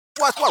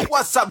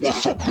What's up?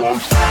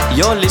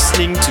 You're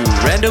listening to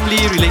Randomly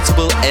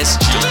Relatable SG,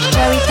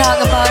 where we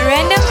talk about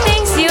random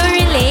things you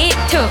relate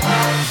to.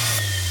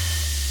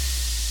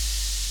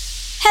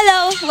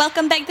 Hello,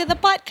 welcome back to the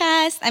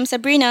podcast. I'm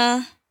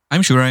Sabrina.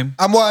 I'm Shuraim.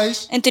 I'm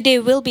Wise. And today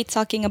we'll be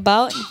talking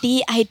about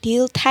the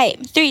ideal type.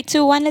 3,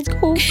 2, 1, let's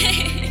go.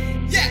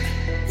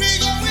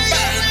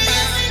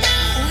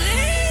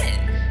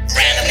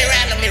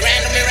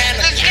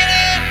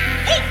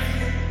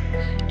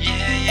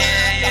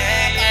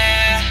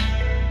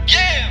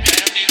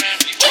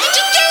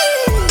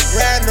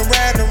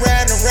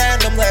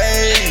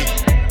 Randomly.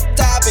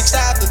 Topics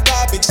after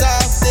topics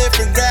of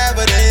different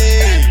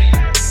gravity.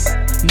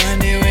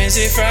 Monday,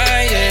 Wednesday,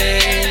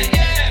 Friday.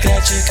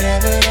 Got you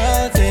covered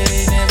all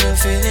day. Never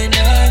feeling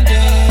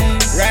under.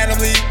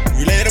 Randomly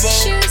relatable.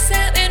 Shoes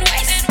up and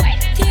Wise.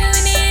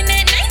 Tune in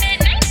at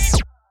night.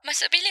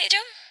 Masuk bilik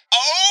jom.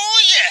 Oh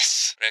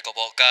yes. Rekod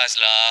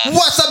podcast lah.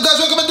 What's up, guys?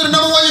 Welcome to the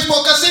number one youth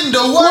podcast in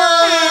the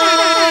world.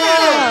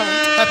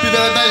 Happy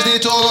Valentine's Day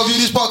to all of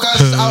you. This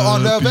podcast is out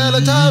on the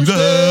Valentine's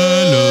Day.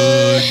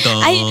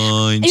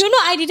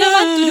 I didn't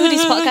want to do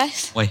this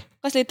podcast. Why?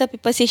 Because later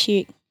people say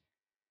syirik.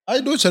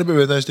 I don't celebrate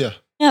Valentine's Day.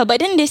 Yeah, but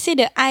then they say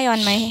the eye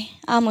on my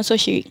arm also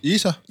syirik.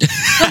 Yes, No,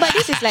 but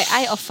this is like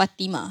Eye of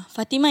Fatima.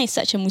 Fatima is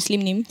such a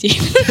Muslim name.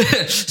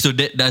 So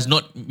that does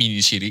not mean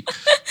it's syirik.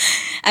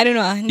 I don't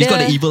know. It's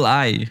called the evil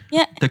eye.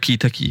 Yeah.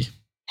 Turkey.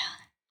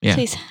 Yeah.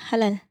 So it's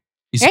halal.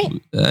 It's, right?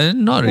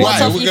 Not really.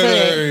 Lots of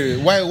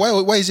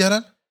evil, Why is it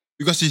halal?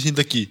 Because it's in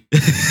Turkey.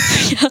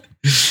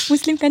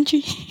 Muslim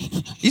country.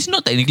 It's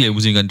not technically a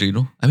Muslim country,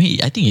 no? I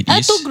mean, I think it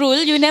is. Tugrul,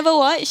 you never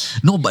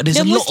watch? No, but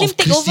there's The a lot Muslim of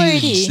take over already.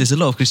 Christians. There's a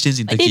lot of Christians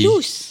in But Turkey. they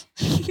lose.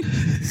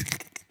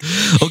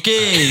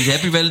 Okay,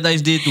 happy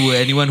Valentine's Day to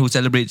anyone who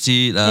celebrates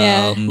it.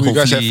 Yeah. You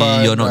guys have Hopefully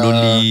fun. you're not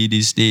lonely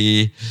this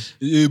day.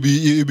 It'll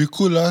be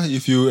cool lah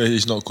if you.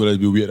 It's not cool. It'll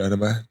be weird. I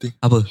think.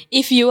 Apa?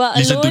 If you are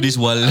Listen alone, to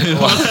this while.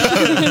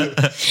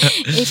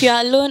 if you are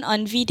alone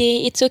on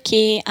V-Day, it's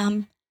okay.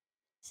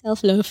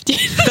 Self-love.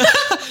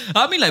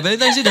 I mean, like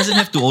Valentine's Day doesn't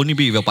have to only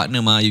be with your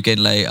partner, ma. You can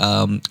like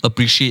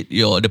appreciate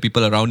the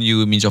people around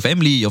you. It means your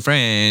family, your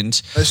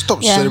friends. I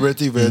stopped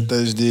celebrating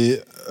Valentine's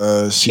Day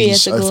since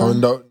years I ago.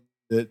 found out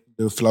that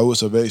the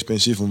flowers are very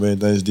expensive on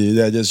Valentine's Day.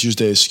 Then I just use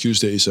the excuse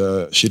that it's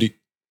shirik.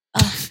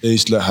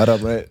 It's like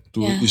haram, right?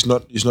 It's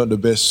not the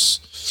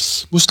best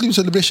Muslim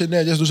celebration.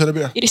 Then I just do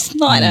celebrate. It is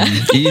not.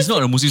 It is not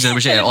a Muslim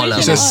celebration at all.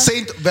 It's a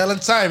Saint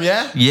Valentine,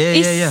 yeah?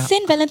 Yeah.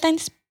 Saint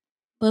Valentine's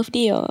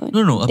birthday or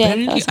No. death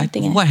Apparently, or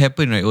something. what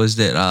happened right was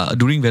that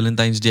during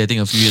Valentine's Day, I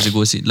think a few years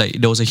ago, like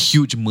there was a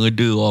huge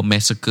murder or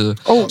massacre.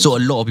 So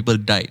a lot of people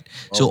died.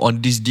 So on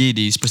this day,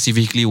 they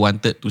specifically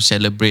wanted to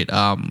celebrate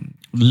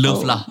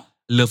love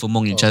love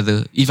among each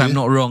other. If I'm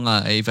not wrong,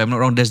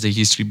 that's the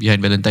history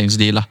behind Valentine's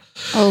Day lah.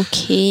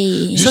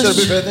 Okay. You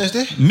celebrate Valentine's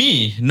Day?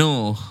 Me?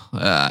 No.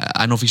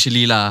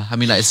 Unofficially lah. I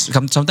mean like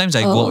sometimes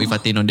I go out with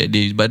Atin on that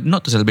day, but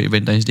not to celebrate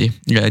Valentine's Day.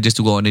 Yeah, just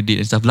to go on a date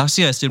and stuff. Last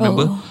year I still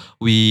remember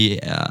we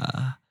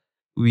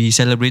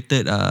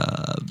celebrated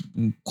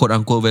quote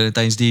unquote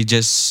Valentine's Day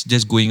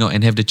just going out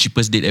and have the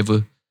cheapest date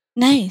ever.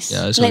 Nice.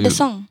 Yeah, so like the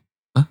song.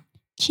 Huh?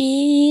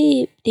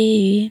 Cheap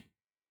day.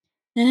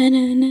 Na,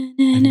 na, na,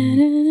 na, na,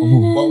 na.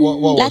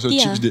 What was your Latia.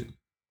 chips date?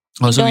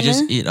 So we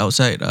just ate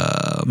outside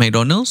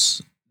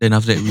McDonald's. Then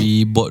after that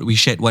we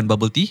shared one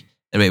bubble tea.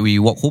 And we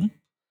walk home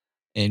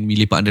and we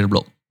lepak under the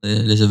block.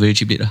 That's a very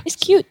cheap date lah. It's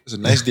cute. It's a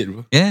nice date,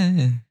 bro.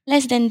 Yeah.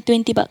 Less than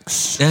 $20.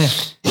 Yeah.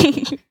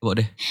 About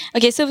there.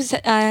 Okay, so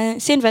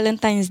Saint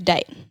Valentine's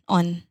died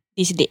on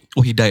this date.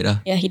 Oh, he died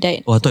ah. Yeah, he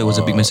died. Oh, I thought it was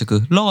a big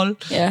massacre. Lol.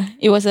 Yeah,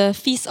 it was a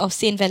feast of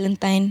Saint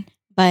Valentine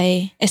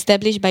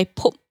established by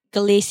Pope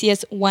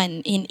Gelasius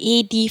I in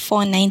AD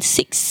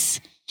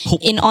 496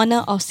 in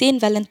honor of Saint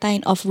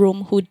Valentine of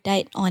Rome, who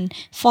died on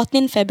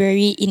 14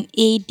 February in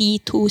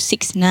AD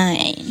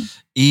 269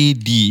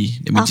 AD.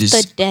 That means after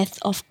it's death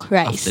of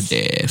Christ. after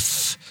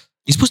death.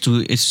 It's supposed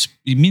to.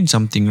 It means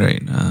something, right?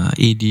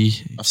 AD.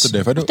 After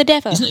death, I don't. After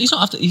death. It's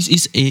not after.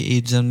 It's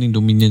AA something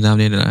Dominion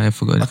something that I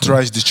forgot.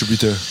 Authorized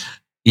distributor.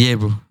 Yeah,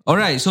 bro.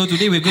 Alright, so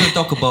today we're going to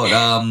talk about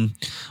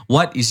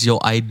what is your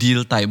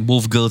ideal type,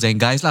 both girls and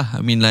guys lah.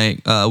 I mean,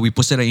 like we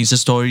posted an Insta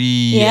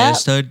story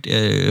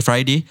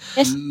Friday.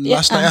 Yes,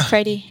 Last night,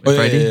 Friday. Oh, yeah,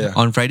 Friday yeah, yeah.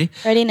 on Friday,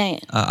 Friday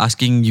night.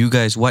 asking you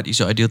guys what is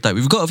your ideal type.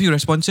 We've got a few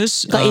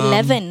responses. Got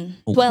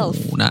 11, 12.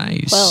 Oh,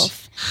 nice.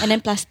 12. And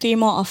then plus 3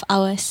 more of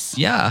ours.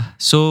 Yeah.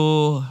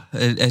 So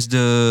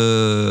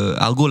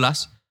I'll go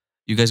last.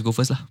 You guys go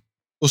first lah.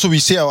 Also,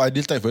 we say our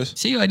ideal type first.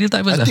 Say your ideal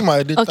type first I think lah.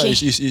 my ideal type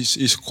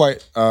is quite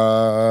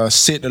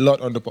said a lot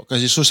on the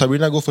podcast. So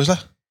Sabrina, go first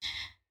lah.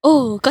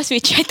 Oh, because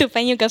we tried to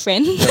find you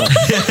girlfriend.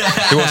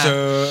 It was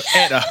a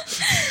ad ah.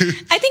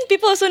 I think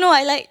people also know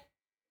I like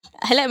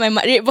my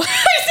Madrid boys.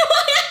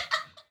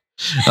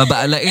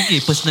 But like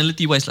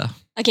personality wise lah.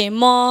 Okay,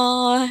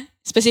 more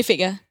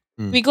specific.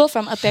 We go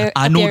from Anno appearance.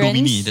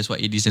 Domini. That's what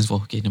AD stands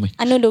for. Okay, never mind.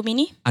 Anno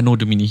Domini. Anno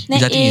Domini. Then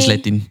I think it's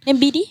Latin.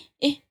 Then BD?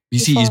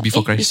 BC is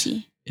before Christ.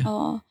 BC. Yeah.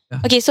 Oh.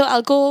 Okay, so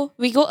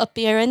we go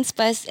appearance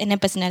first and then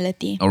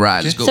personality.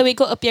 Alright, let's go. So we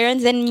go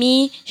appearance, then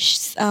me,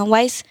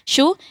 Wise,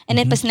 Shu, and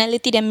then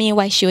personality, then me,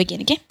 Wise, Shu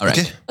again, okay?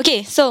 Alright.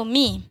 Okay, so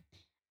me,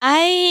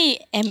 I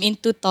am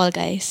into tall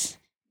guys.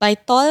 By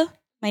tall,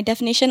 my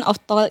definition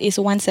of tall is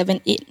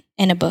 178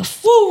 and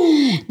above.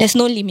 Woo! There's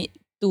no limit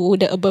to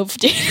the above.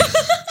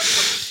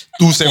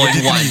 271.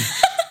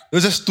 It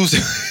was just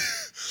 273.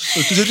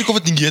 273 kau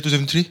tinggi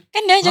 273?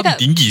 Kan dia cakap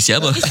Tinggi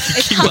siapa?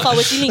 it's half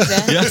our ceilings.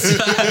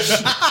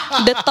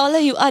 The taller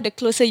you are, the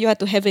closer you are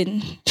to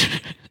heaven.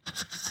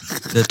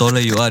 The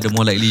taller you are, the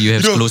more likely you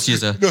have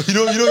closest. No, you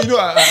know,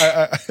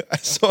 I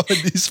saw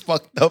this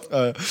fucked up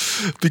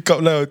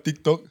pickup line on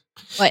TikTok.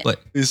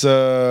 What? It's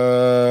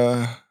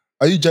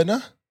are you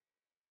Jana?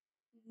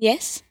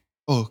 Yes.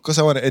 Oh, cause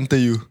I want to enter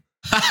you.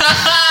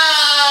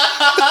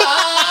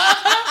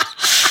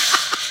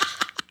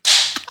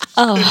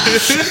 Oh,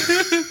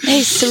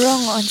 it's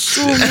wrong on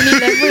so many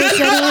levels,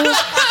 Zaro.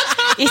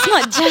 It's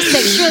not just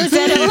sexual,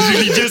 Zaro. It's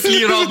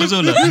religiously wrong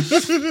also lah.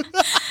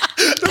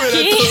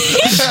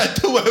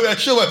 I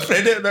show my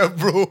friend that,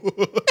 bro.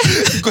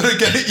 You gotta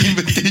get an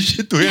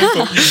invitation to him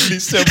from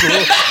English, bro.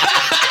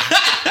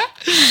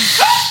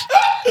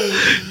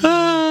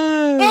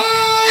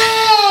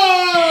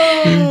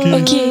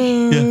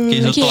 Okay.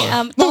 Yeah, okay, so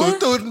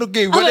tall.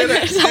 Okay, but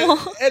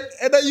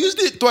and I used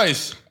it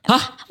twice. Huh?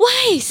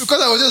 Why?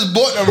 Because I was just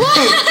bored. Bro.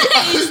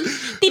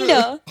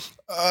 Tinder.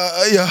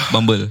 Yeah.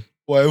 Bumble.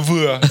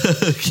 Whatever.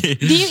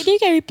 Okay. Do you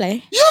get reply?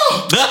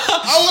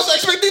 I was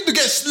expecting to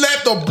get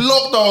slapped or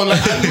blocked or like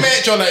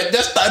unmatched or like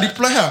just tak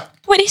reply.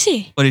 What did he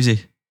say? What did you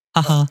say?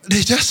 Haha. They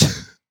just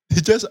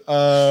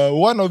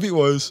one of it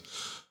was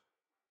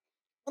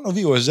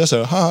just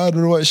a I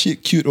don't know what shit,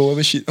 cute or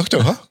whatever shit. Aku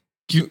cakap, huh?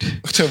 Cute.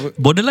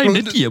 Borderline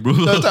dirty bro.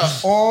 Dah cakap,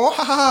 oh,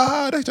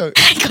 ha. Dah cakap.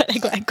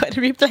 I got a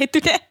reply to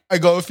that.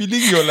 I got a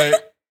feeling you're like,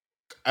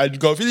 I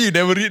got a feeling you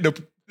never read the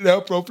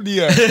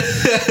properly.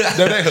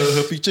 Then like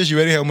her picture, she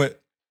wearing helmet.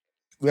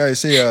 Then I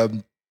say,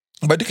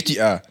 but dia kecil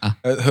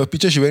her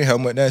picture, she wearing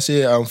helmet. Then I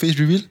say, face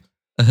reveal.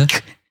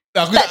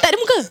 Tak ada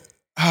muka.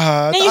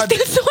 Then you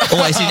still saw.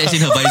 Oh, I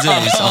seen her visor.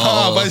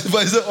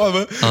 Visor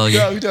on. Okay.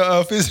 Yeah, aku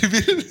cakap, face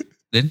reveal.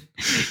 Then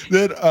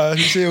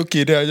he say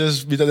okay. Then I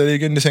just minta tadi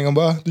again. Dia sayang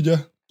gambar tu je.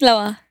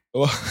 Lawa.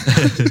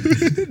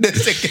 The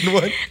second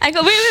one. I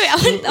got wait.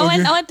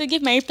 I want to give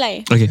my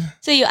reply. Okay.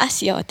 So you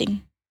ask your thing.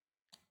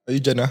 Are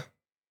you Jana?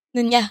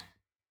 Then yeah.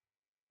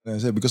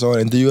 I said because I want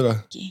to enter you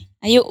lah. Okay.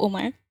 Are you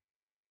Omar?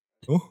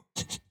 Oh.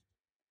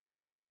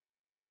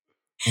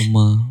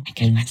 Omar. I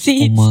can't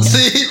say it.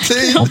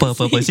 Say. Apa.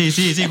 Say.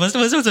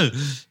 Faster.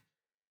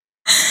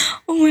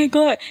 Oh my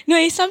god. No,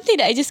 it's something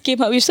that I just came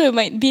up with, so it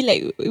might be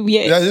like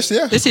weird. Yeah, just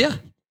yeah. Let's see.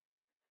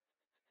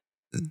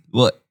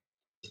 What?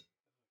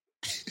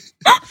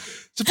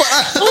 Cepat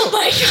lah. Oh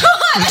my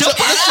god.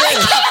 Cepat.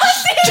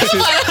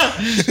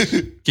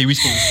 Okay,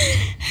 whisper.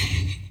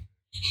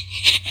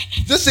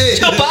 Just say.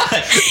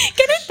 Cepat.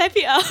 Can I type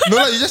it out? No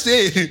lah, you just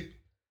say.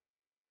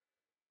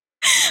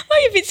 What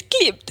if it's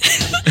clipped?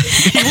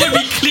 It won't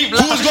be clipped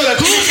lah. Who's gonna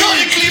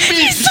clip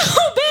it? So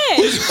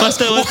bad.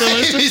 Faster.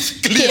 It's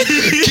clip.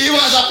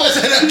 Kiwas apa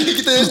saya nak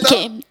kita just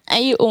Okay,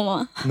 are you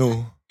Omar?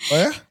 No. Oh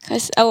yeah?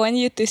 Because I want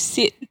you to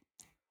sit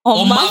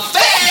on my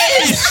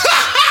face.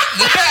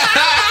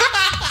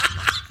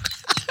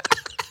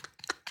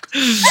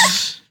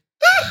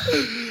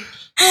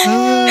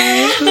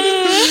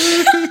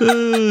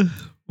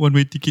 One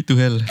way ticket to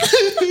hell.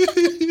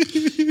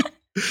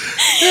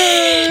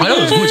 I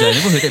know it's good. I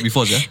never heard that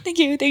before. Thank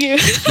you.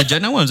 The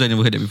Jana ones I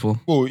never heard that before.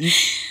 Oh, it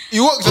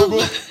works,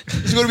 bro.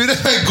 It's gonna be that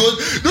good.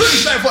 No,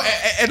 it's like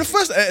at the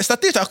first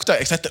starting aku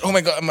tak excited. Oh my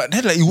god,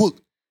 then like it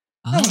worked.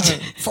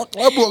 Fuck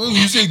lah, bro.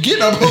 You say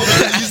again, bro.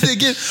 You say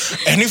again,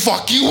 and it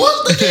fucking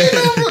worked again,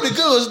 bro. The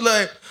girl was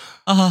like,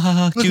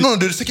 no,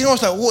 the second one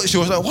was like, what? She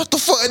was like, what the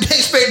fuck? I didn't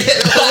expect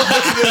that.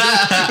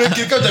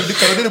 Kira kan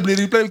kalau dia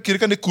boleh reply, kira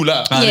kan dia cool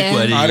lah. Yeah.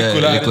 Dia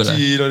cool lah,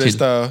 chill, all that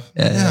stuff.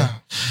 Yeah.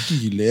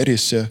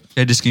 Hilarious, yeah.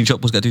 Dia ada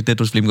screenshot post kat Twitter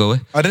terus flame kau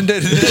Then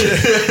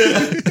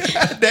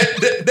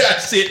that I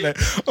said like,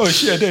 oh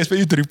shit, I didn't expect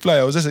you to reply.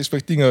 I was just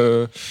expecting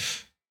to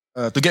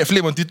get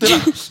flame on Twitter lah.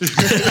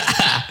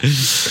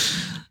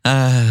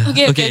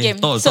 Okay.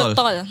 So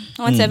tall.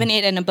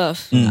 178 and above.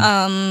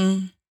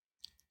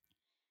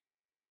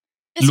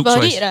 That's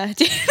about it lah.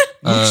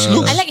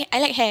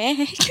 I like hair.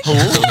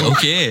 Oh,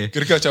 okay.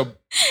 Kira macam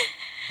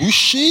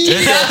bushy.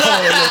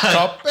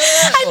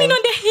 I mean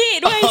on the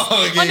head.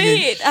 On the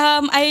head.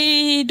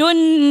 I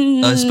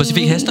don't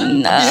specific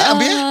hairstyle.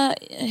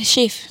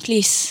 Shave,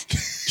 please.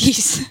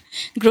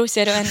 Gross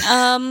that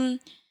one.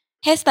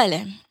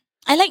 Hairstyle.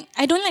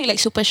 I don't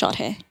like super short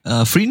hair.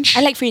 Fringe.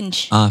 I like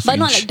fringe, but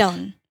not like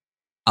down.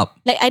 Up.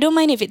 Like I don't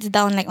mind if it's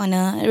down like on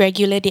a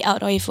regular day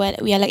out or if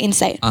we are like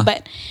inside.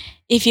 But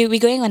if we're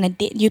going on a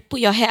date, you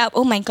put your hair up.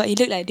 Oh my god, you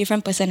look like a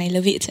different person. I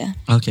love it.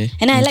 Okay.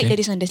 And I like that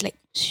this one. There's like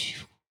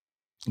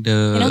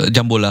the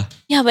jumbo lah.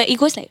 Yeah, but it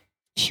goes like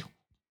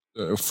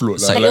float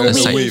like like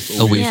a wave.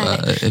 A wave.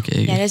 Yeah,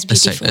 okay. Yeah, that's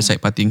beautiful.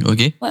 Aside parting.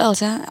 Okay. What else?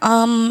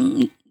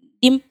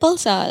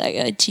 Dimples are like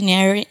a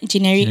generic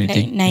like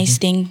thing. nice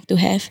thing to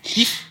have.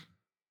 Teeth?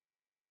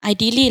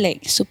 Ideally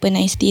like super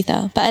nice teeth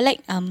but I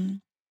like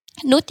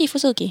no teeth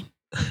also okay.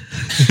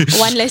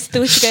 One less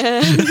tooth.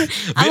 I'm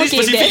Very okay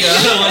with specific.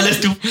 that. One less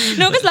tooth.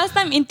 No, because last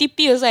time in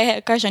TP also I had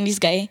a crush on this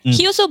guy.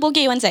 He also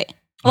bogey one side.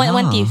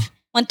 One teeth.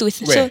 One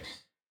tooth. Where?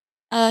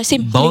 So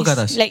same Bawah ke place.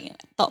 atas? Like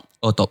top.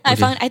 Oh, top. I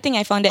Okay. think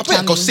I found that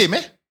Apa yang charming. kau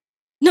same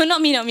No, not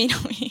me.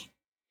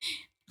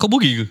 Kau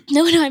bogey ke?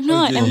 No, I'm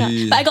not. Okay. I'm not.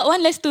 But I got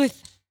one less tooth.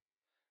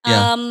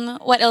 Yeah.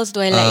 What else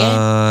do I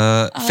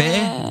like?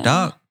 Fair,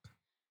 dark.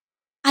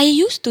 I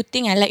used to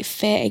think I like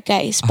fair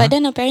guys, but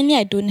then apparently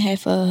I don't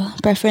have a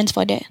preference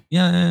for that.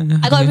 Yeah.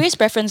 I got a okay. race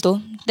preference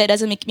though. That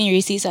doesn't make me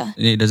racist.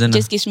 It doesn't.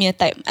 Just gives me a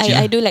type. Yeah.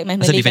 I do like my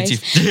That's Malay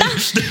defensive.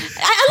 guys.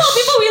 A lot of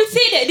people will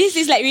say that this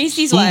is like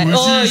racist. What?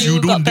 racist,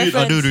 you got don't date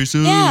preference. other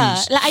races. Yeah,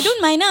 like I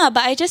don't mind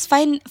but I just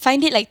find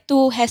it like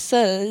too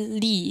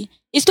hassle-y.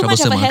 It's too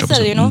much of a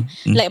Troublesome, hassle, you know.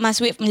 Mm. Like must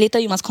wait later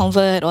you must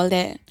convert all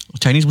that.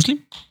 Chinese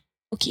Muslim?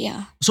 Okay,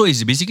 yeah. So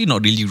it's basically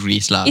not really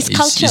race lah. It's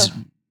culture.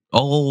 The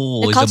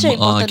The culture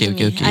important okay, to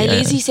me. okay. I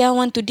lazy say I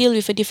want to deal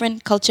with a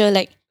different culture,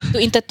 like to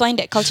intertwine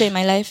that culture in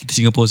my life.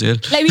 Singapore sel.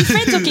 Like with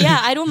friends, okay,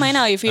 yeah, I don't mind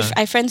now if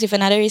I friends with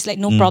another race,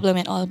 like no problem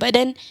at all. But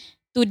then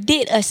to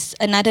date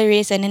another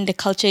race and then the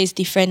culture is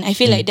different, I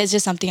feel like that's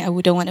just something I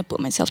wouldn't want to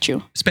put myself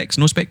through. Specs,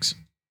 no specs.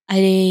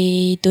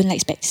 I don't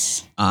like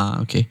specs.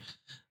 Okay.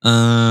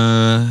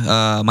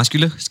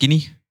 Muscular,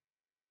 skinny,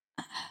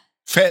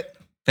 Fat.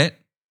 fat.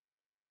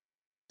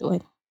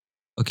 Don't.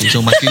 Okay,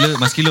 so muscular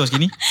or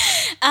skinny?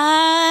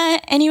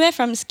 Anywhere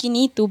from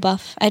skinny to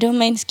buff. I don't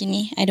mind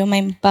skinny. I don't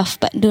mind buff,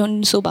 but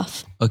don't so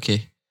buff.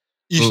 Okay.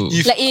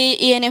 If Like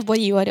ANF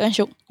body, what that one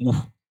show.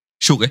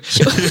 Shook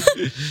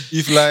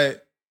if like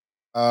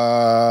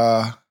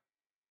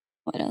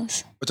What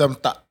else?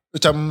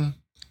 macam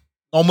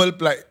normal,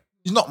 like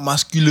it's not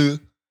muscular,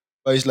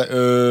 but it's like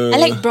I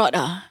like broad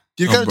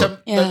kira kan broad. macam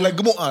Yeah. like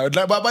gemuk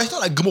like, but it's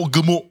not like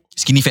gemuk.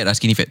 Skinny fat.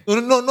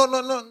 No,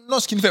 not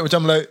skinny fat.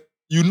 Macam like,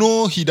 you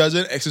know, he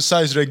doesn't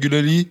exercise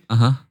regularly,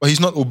 but he's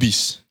not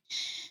obese.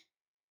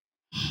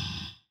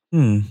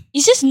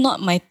 It's just not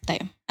my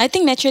type. I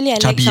think naturally I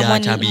Chubby, like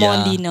someone chubby, more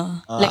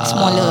leaner, like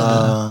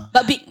smaller,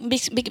 but big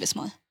but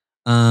small.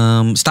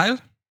 Style?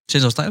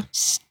 Sense of style?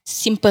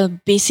 Simple,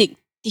 basic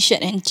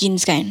t-shirt and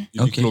jeans kind.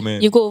 Okay. Uniqlo, man.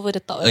 You go over the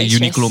top. A like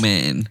Uniqlo stress.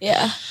 man.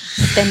 Yeah,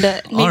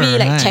 standard. Maybe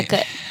like Alright.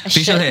 checkered. A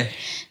Facial shirt. hair?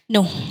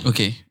 No,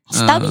 Okay.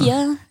 stubby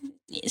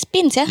It's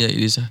pins Yeah, it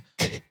is.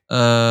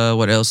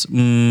 What else?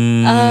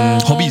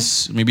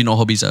 Hobbies? Maybe not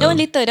hobbies. That one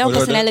later. That one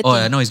personality. Oh,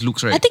 yeah, now it's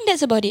looks, right? I think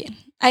that's about it.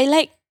 I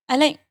like.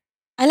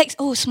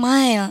 Oh,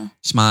 smile.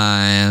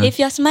 Smile. If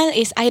your smile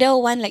is either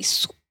one like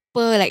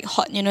super like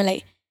hot, you know,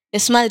 like the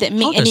smile that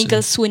make How any does girl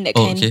it- swoon, that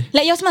Oh, kind. okay.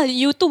 Like your smile,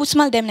 you too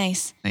smile damn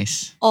nice.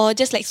 Nice. Or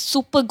just like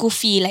super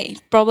goofy,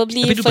 like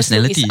probably Tapi tu first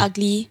look is personality.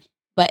 ugly,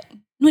 but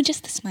no,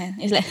 just the smile.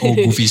 It's like Oh,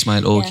 goofy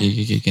smile. Oh, Yeah.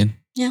 okay, can.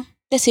 Yeah,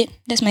 that's it.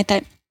 That's my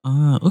type.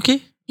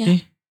 Okay. Yeah. Okay.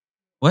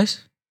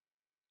 Wise?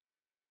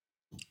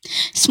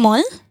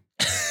 Small.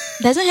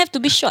 Doesn't have to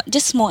be short,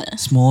 just small.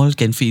 Small,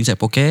 can fit inside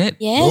pocket.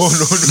 Yes. Oh,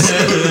 no.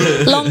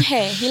 Long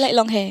hair. He like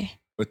long hair.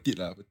 Petite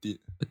lah, petite.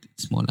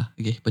 Small lah.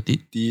 Okay,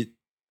 petite. Petite.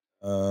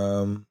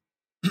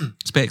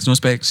 Specs, no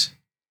specs.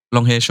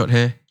 Long hair, short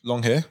hair.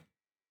 Long hair.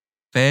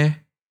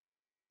 Fair.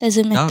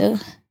 Doesn't matter.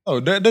 Oh,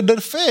 the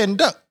fair and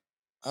dark.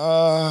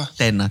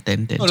 10 lah,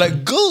 10. No,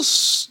 like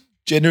girls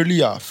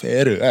generally are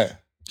fairer.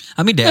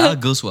 I mean, there are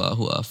girls who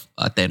are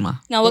 10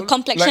 mah. Now our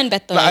complexion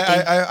better. Like, I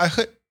think. I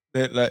heard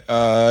that like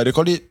they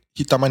call it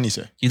hitam manis.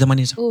 Kita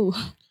manis. Ooh.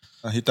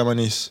 Hitam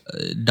manis.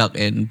 Dark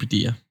and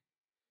pretty lah.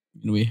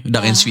 In a way.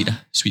 Dark and sweet lah.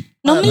 Sweet.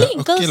 Normally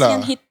okay girls lah.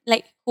 yang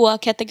like who are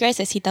categorized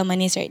as hitam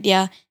manis, right? They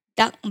are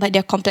dark, but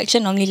their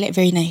complexion normally like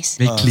very nice.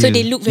 Very clear. So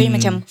they look very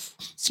macam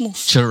smooth.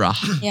 cerah.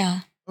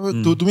 Yeah.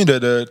 To me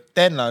the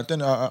 10 lah.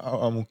 10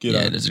 I'm okay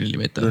Yeah, lah. that's really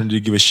better. Don't really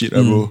give a shit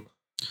lah, bro.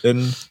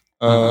 Then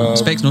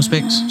Specs, no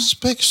specs.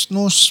 specs,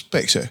 no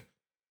specs.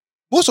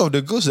 Most of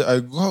the girls that I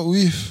go out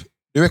with,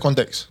 they wear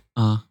contacts.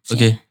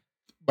 Okay.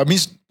 But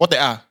means what they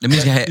are. That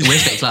means they wear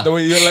specs lah. The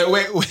way you're like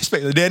wear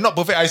specs. They're not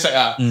perfect eyesight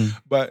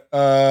But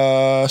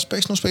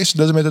specs, no specs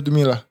doesn't matter to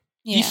me lah.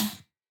 Yeah.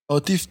 Oh,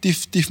 teeth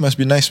must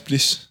be nice,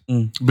 please.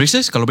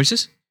 Braces? Kalau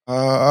braces?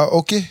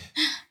 Okay.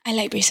 I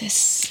like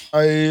braces.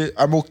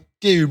 I'm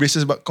okay with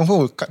braces, but confirm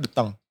will cut the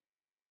tongue.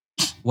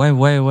 Why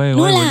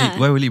lah.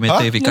 will it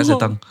matter Huh? if it cuts the No.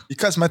 tongue? It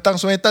cuts my tongue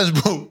so many times,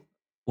 bro.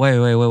 Why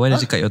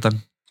does it cut your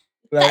tongue?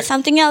 That's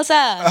something else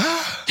I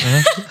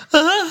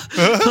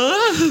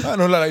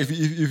know lah. Like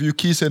if you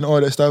kiss and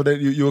all that stuff, then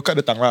you will cut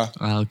the tongue lah.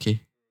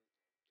 Okay.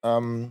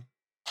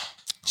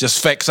 Just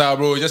facts lah,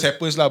 bro. It just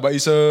happens lah. But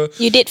it's a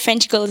You date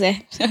French girls huh?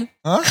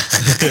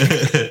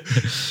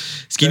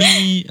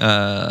 Skinny,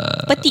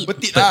 Petite.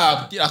 Petite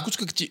lah. Petite. Aku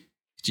suka kecil.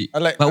 I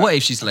like. But what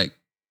if she's like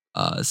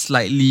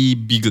slightly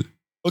bigger?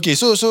 Okay,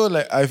 so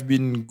like I've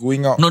been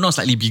going out. No, not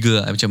slightly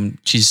bigger. Macam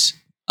she's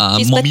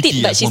She's more petite,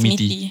 meaty, but she's more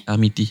meaty.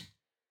 meaty.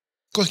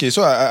 Okay,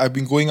 so I've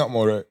been going out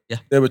more, right?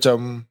 Yeah. Then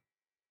macam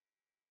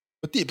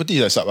petite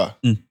is like sub lah.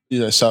 Petite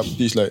is like sub.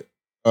 Petite is like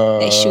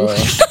That shoe.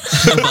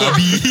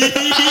 Barbie.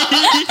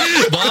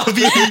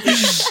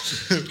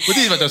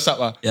 Putih macam sub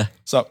lah. Yeah.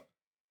 Sub.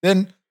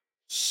 Then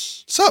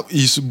sub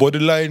is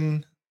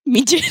borderline.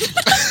 Midget.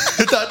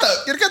 tak.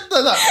 Kira-kira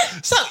tak.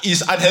 Sub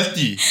is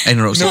unhealthy.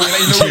 Anorexia.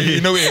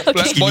 In a way.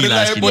 Like Skinny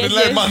lah, skinny.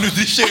 borderline Yes.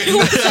 malnutrition.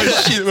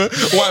 Shit.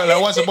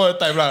 Once upon a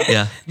time lah.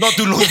 Yeah. Not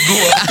too long ago.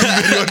 To be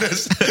very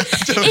honest.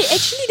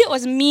 Actually that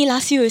was me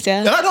last year,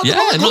 sir. Not too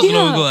Yeah, long not ago.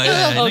 long ago.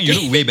 Yeah, You okay.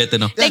 look way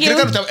better now. Thank you.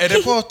 Kira-kira macam at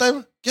that point of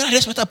time, kira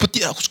that's macam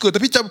petit lah. Aku suka.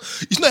 Tapi macam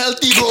it's not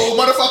healthy bro.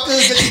 Motherfucker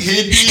getting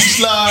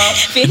headaches lah.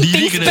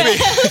 Diri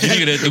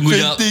kena tunggu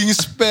jap. Fainting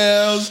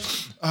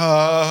spells.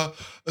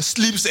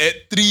 Sleeps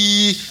at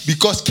 3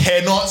 because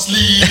cannot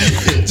sleep.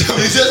 So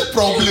it's just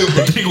problem.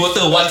 Drink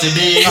water once a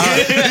day.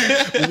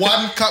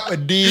 1 cup a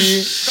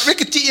day. Cup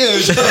very kecil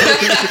je.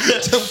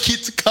 Macam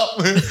kids cup.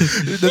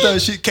 That type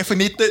of shit.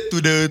 Caffeinated to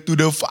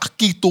the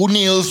fucking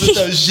toenails. That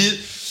type of shit.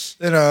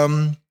 Then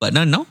But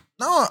now?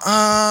 now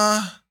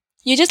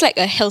You're just like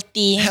a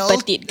healthy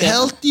petite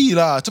girl. healthy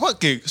lah. Sebab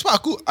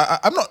aku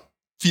I'm not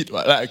fit.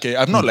 Like, okay,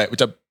 I'm not like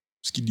macam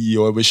skinny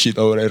or whatever shit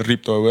or like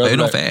ripped or whatever.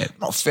 You're not like, fat.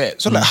 Not fat.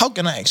 So like, how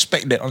can I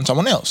expect that on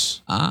someone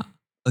else?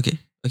 Okay.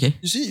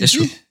 You see? That's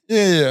true.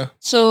 Yeah.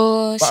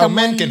 So But a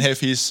man can have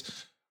his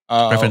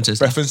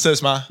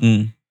preferences mah.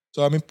 So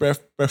I mean,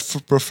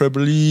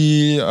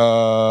 preferably,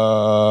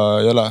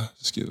 yalah,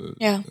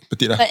 Yeah.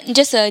 petite lah. But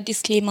just a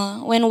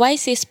disclaimer, when Y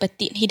says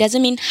petite, he doesn't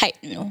mean height,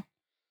 you know.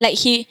 Like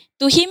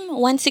to him,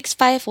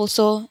 165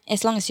 also,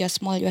 as long as you're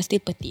small, you're still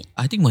petite.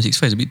 I think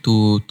 165 is a bit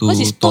too Because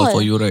he's tall tall.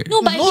 for you, right?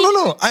 No, but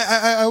No.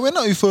 I went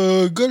out with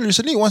a girl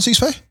recently,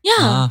 165.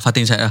 yeah.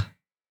 Fatin side lah.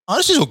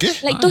 This is okay.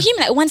 Like to him,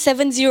 like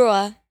 170,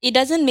 it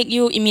doesn't make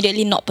you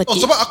immediately not Oh, petite.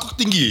 sebab aku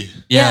tinggi.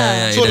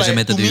 Yeah, it So doesn't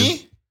like matter to to you.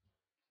 me,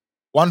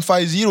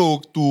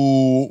 150 to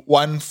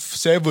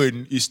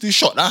 17 is still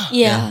short lah.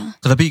 Yeah.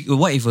 Tapi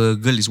what if a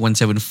girl is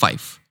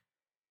 175?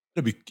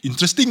 That'd be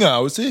interesting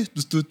I would say,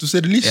 to say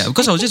the least. Yeah,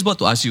 because I was just about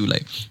to ask you,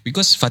 like,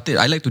 because Fatin,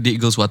 I like to date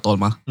girls who are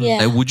tall, mah.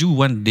 Yeah. Like, would you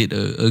want to date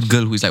a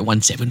girl who is like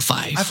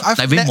 175?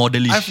 Like very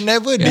modelish. I've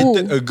never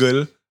dated a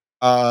girl.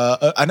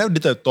 I never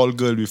dated a tall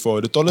girl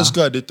before. The tallest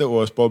girl I dated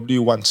was probably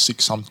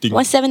 16 something.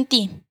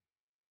 170.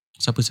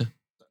 Siapa sah?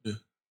 Yeah.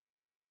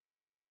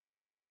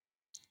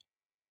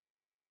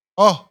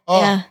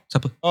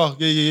 Siapa?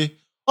 Okay.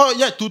 Oh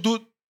yeah,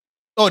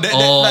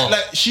 that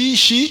like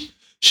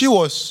she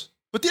was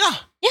petite lah.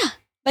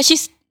 Yeah. But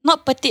she's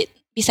not petite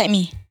beside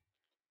me.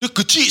 Dia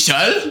kecil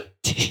sial.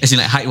 As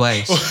in like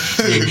height-wise.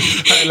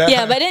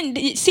 Yeah, but then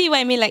see what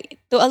I mean? Like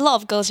to a lot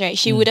of girls, right?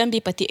 She wouldn't be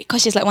petite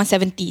because she's like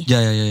 170.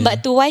 Yeah. But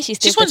to Y, she's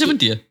still She's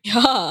petite. 170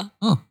 Yeah.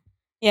 Oh.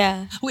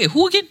 Yeah. Wait,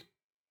 who again?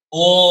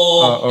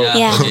 Oh.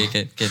 Yeah.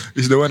 Okay.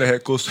 It's the one that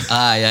had close.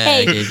 Yeah.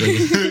 Hey.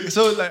 Okay.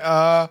 So like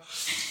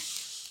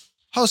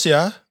how say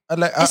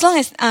like As long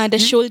as the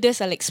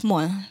shoulders are like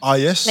small.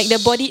 yes. Like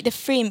the body, the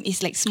frame is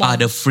like small.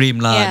 The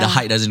frame lah. Yeah. The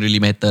height doesn't really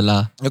matter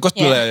lah. Because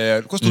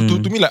Yeah.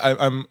 to me like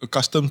I'm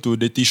accustomed to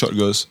dating short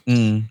girls.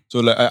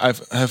 So like I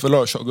have a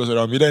lot of short girls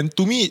around me. Then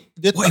to me,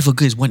 What if a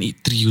girl is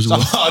 183 also?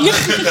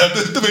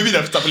 tu maybe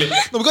dah tak boleh.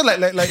 No, because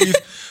like if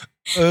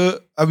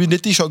I've been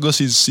dating short girls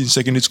since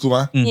secondary school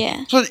mah.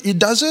 Yeah. So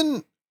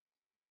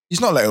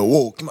it's not like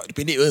whoa, kimak dia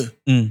pendek ke.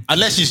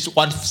 Unless it's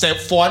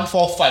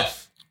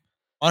 145.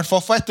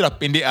 145 tu dah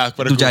pendek lah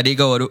kepada Tu aku. adik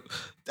kau aduk.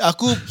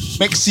 Aku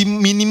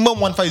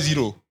minimum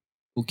 150.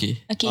 Okay.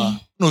 Okay.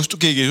 No, it's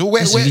okay. So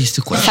where That's really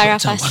still quite Farah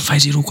short. Fast.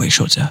 150 quite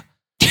short sah.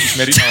 she's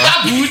married now?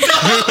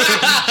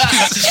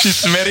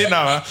 She's married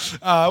now.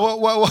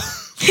 What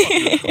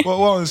I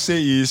want to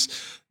say is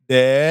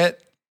that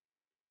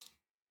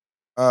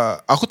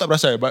aku tak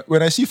perasan, but when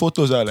I see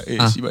photos like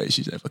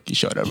she's like fucking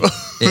short bro.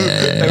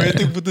 Yeah.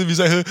 Everything put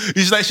beside her.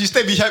 It's like she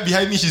stand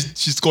behind me,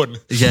 she's gone.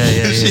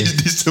 Yeah. She's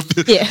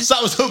disappeared. Yeah.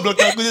 Some so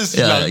belakang aku just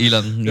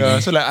Hilang. Yeah,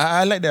 so like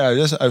I like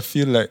that. I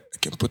feel like I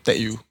can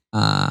protect you.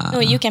 No,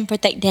 you can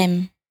protect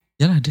them.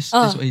 Yeah lah, that's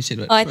what you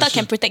said. Oh, I thought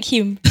can protect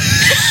him.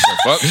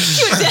 Fuck.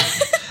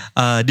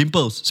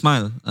 Dimples,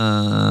 smile,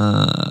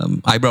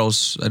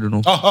 eyebrows, I don't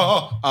know.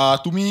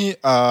 To me,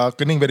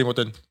 kening very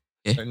important.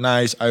 Okay. Like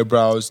nice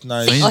eyebrows,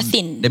 nice. Thick or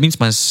thin. That means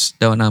must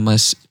trim Draw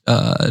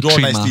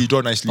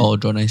nicely. Oh,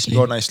 draw nicely.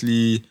 Draw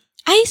nicely.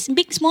 Eyes,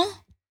 big, small?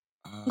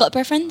 Got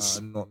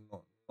preference? Not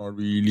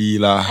really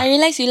lah. I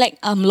realize you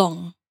like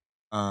long.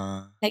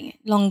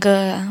 Like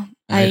longer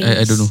eyes.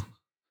 I don't know.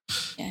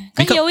 Yeah.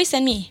 Because you always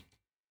send me.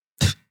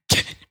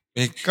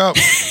 Makeup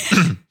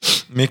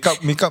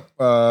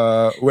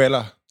wear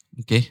lah.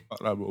 Okay.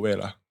 Fuck lah bro, wear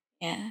lah.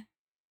 Yeah.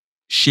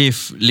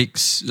 Shave,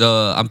 legs,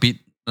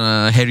 armpit,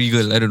 hairy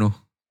girl, I don't know.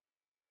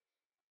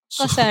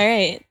 Cause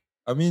right.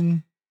 I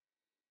mean,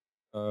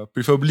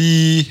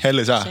 preferably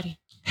hairless lah. Sorry.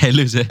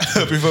 Hairless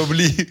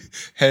Preferably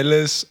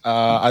hairless,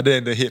 other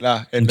than the head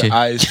lah, and the Okay.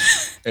 eyes,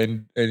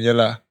 and yeah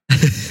lah.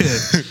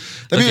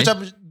 Tapi Okay.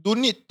 macam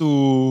don't need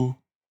to,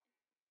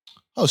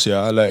 how say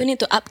like, You need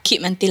to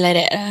upkeep until like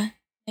that.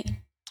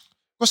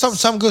 because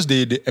some girls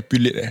they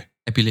epilate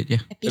Epilate,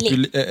 yeah.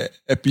 Epilate.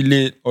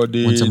 epilate or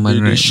they Once a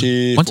month, right?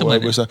 shave Once a or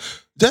month, whatever stuff.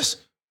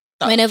 Just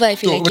Whenever I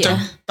feel like it. macam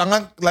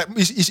tangan like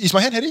is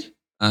my hand hairy?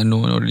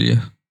 No, not really.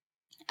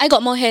 I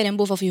got more hair than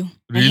both of you.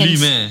 My Really,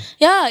 hands. man?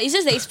 Yeah, it's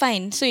just that it's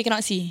fine, so you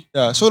cannot see.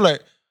 Yeah, so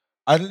like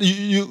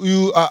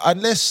you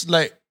unless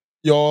like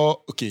you're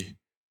okay.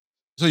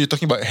 So you're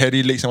talking about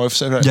hairy legs and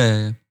website, right?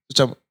 Yeah.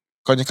 Macam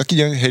kau punya kaki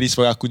jangan hairy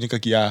seperti aku punya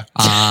kaki lah.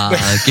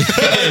 Okay.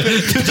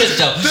 Just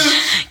jump.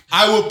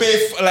 I will pay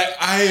for, like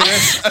I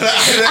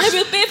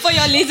will pay for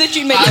your laser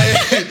treatment.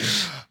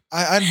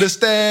 I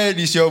understand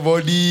it's your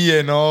body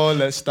and all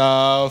that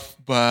stuff,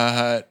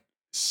 but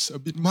it's a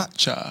bit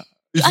much.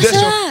 If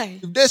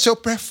that's your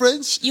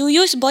preference, You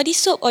use body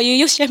soap or you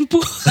use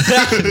shampoo?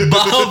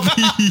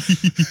 Babi.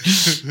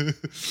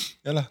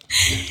 yalah.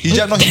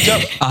 Hijab no hijab.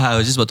 I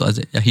was just about to ask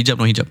that. Yeah, hijab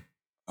no hijab.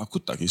 Aku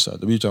tak kisah,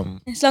 tapi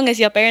macam As long as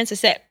your parents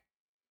accept.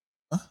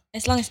 Huh?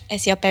 As long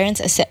as your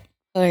parents accept.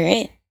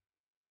 Alright.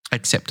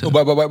 Accept. oh,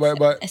 but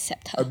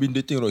Accept her. I've been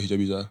dating a lot of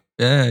hijabis.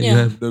 Yeah, you Yeah.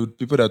 have. The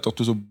people that I talk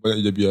to so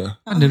banyak hijabi lah.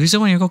 The recent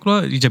one yang kau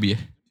keluar hijabi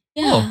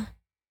Yeah. Oh.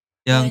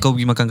 Yang kau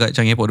pergi makan kat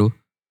Changi Airport tu.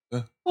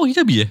 Yeah. Oh,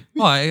 hijabi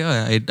Oh,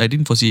 I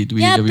didn't foresee it to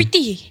be Yeah, hijabi.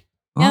 pretty.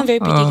 Yeah, very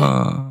pretty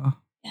girl.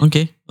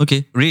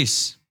 Okay.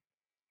 Race.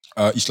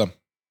 Islam.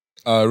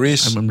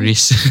 Race. I'm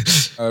race.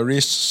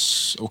 Race.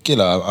 Okay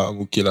lah.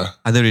 I'm okay lah.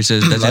 Other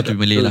races doesn't have to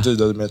be Malay lah. It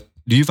doesn't matter.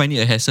 Do you find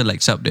it a hassle like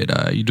sub that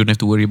you don't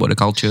have to worry about the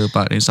culture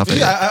part and stuff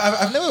like Yeah,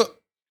 that? I've never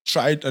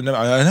tried. I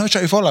never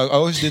tried before. Like I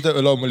always dated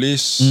a lot of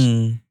Malays.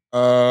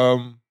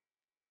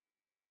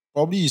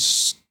 Probably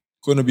it's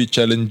gonna be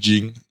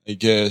challenging, I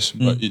guess.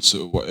 But it's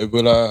whatever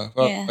lah.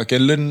 Yeah. I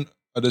can learn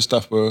other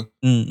stuff. Live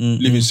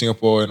in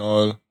Singapore and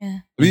all.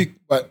 Yeah.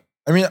 But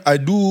I mean, I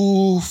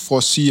do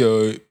foresee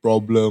a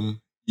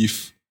problem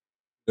if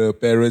the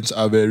parents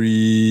are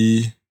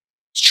very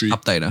strict,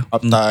 Uptight lah.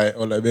 uptight,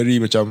 or like very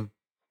macam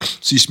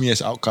sees me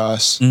as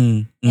outcast.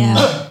 Yeah.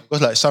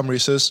 Because like some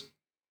races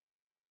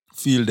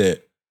feel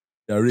that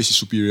their race is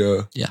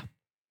superior. Yeah.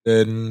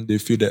 Then they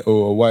feel that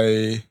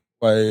why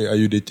are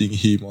you dating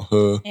him or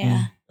her?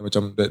 Yeah.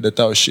 Macam that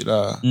type of shit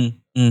lah.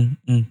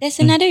 There's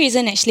another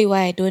reason actually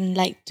why I don't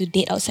like to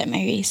date outside my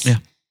race. Yeah.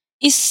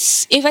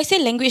 Is if I say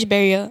language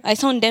barrier, I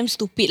sound damn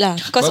stupid lah.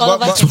 Because But- all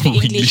of but- us can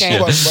speak but- English, Yeah.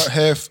 right? But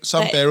have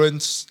some Like-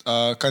 parents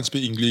can't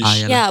speak English.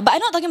 Yeah. Yeah, but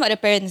I'm not talking about the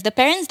parents. The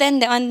parents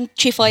then that one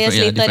 3-4 years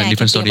Yeah, later then I can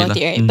different think story about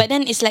lah. it, right? But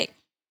then it's like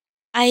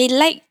I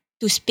like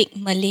to speak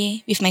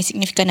Malay with my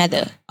significant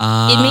other.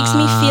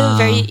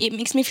 It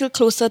makes me feel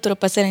closer to the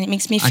person and it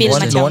makes me feel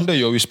Understand. No macam wonder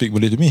you always speak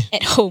Malay to me.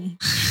 at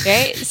home.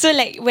 Right? So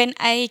like when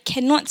I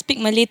cannot speak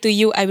Malay to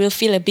you, I will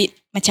feel a bit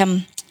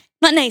macam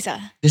not nice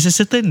There's a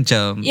certain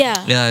macam Yeah.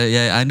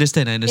 I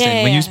understand.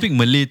 Yeah, When you yeah. speak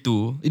Malay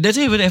too, it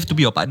doesn't even have to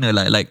be your partner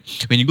like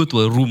when you go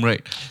to a room, right?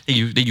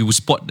 Then you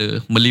spot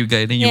the Malay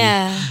guy, then you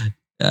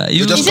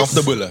You're just It's just-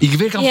 comfortable lah. You're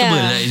very comfortable.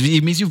 Yeah. Like,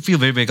 it makes you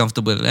feel very, very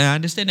comfortable. And I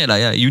understand that.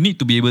 Like, yeah, you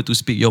need to be able to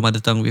speak your mother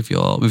tongue with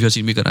your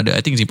significant other. I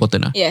think it's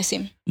important. Yeah,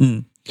 same.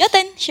 Mm. Your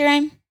turn,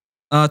 Shiraim.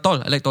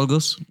 Tall. I like tall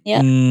girls.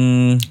 Yeah.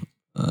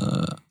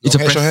 It's Long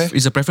hair, short hair?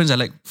 It's a preference. I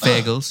like fair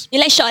girls. You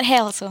like short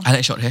hair also. I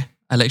like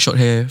short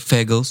hair.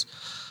 Fair girls.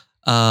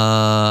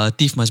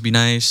 Teeth must be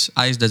nice.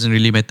 Eyes doesn't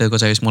really matter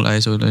because I have small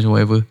eyes or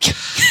whatever.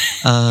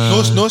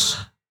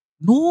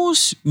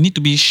 Nose need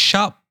to be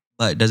sharp,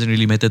 but it doesn't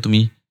really matter to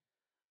me.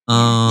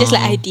 Just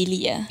like ideally,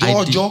 yeah.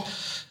 Jaw.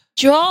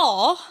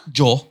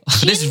 Jaw.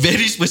 That's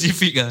very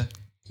specific.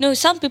 No,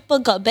 some people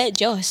got bad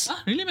jaws.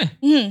 Really, man?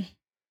 Mm.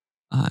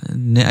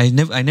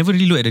 I never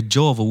really looked at the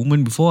jaw of a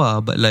woman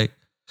before, but like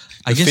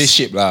I guess Face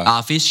shape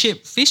lah. Face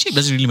shape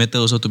doesn't really matter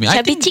also to me.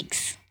 Chubby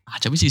cheeks.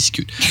 Chubby cheeks is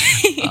cute.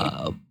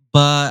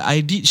 But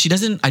I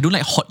don't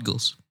like hot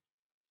girls.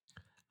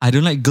 I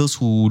don't like girls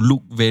who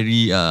look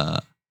very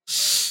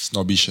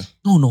Snobbish.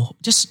 no.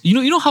 Just you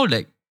know how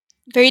like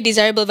Very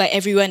desirable by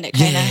everyone, that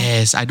kind of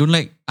yes, I don't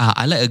like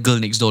I like a girl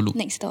next door look.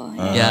 next door.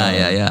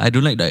 Yeah. I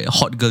don't like that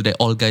hot girl that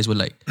all guys will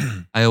like.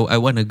 I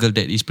want a girl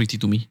that is pretty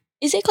to me.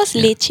 Is it cause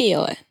leche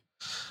or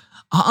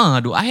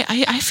what? Though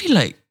I feel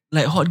like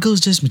hot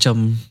girls just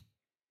macam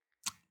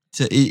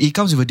it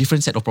comes with a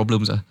different set of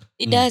problems.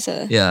 It does.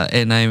 Yeah,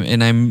 and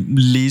I'm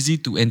lazy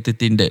to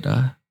entertain that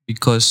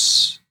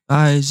because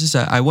it's just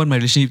I want my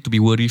relationship to be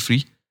worry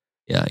free.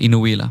 Yeah, in a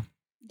way lah.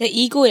 The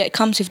ego that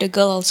comes with the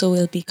girl also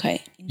will be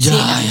quite insane.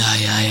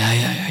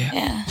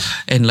 Yeah.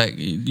 And like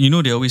they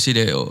always say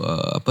that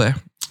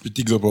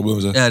Pretty girl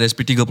problems. yeah, there's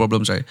pretty girl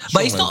problems, right?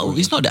 But Sure,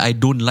 it's not that I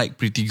don't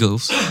like pretty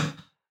girls.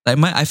 Like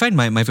I find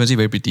my fiancé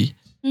very pretty.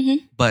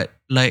 Mm-hmm. But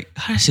like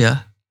how do I say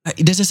like,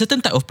 there's a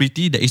certain type of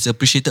pretty that is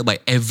appreciated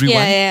by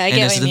everyone. Yeah, I and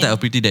get there's a what you certain type mean. of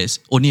pretty that is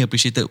only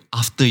appreciated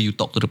after you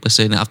talk to the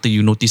person, after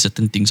you notice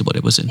certain things about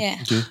the person. Yeah.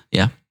 Okay.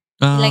 Yeah.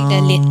 Like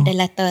the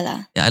latter lah.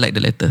 Yeah, I like the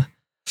latter.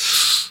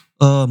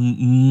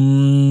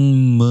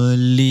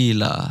 Malay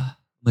lah.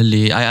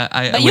 Malay.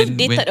 I But you've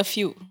dated a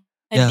few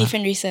Yeah.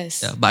 different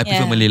races. Yeah, but I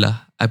prefer Malay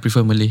lah. I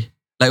prefer Malay.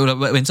 Like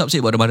when Sab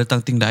said about the mother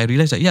tongue thing, that I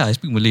realised that I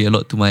speak Malay a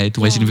lot to my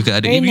significant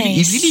other. very It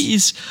nice. really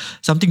is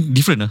something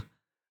different.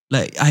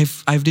 Like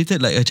I've dated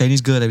like a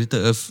Chinese girl, I've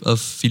dated a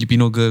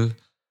Filipino girl,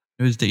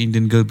 I've dated an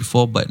Indian girl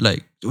before, but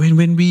like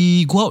when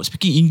we go out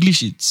speaking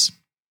English, it's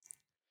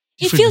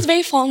It feels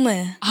very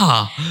formal.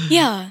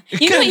 Yeah.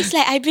 You know, it's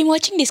like I've been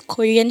watching this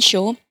Korean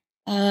show,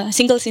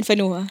 Singles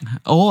Inferno.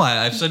 Oh,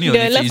 I've seen it on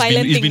The Love Netflix.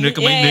 Island It's been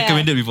thing.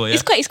 recommended before. Yeah.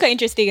 It's quite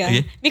interesting.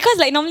 Okay. Because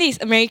like normally it's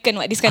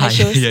American, this kind of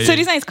shows. Yeah, So yeah.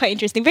 this one is quite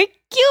interesting. Very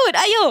cute,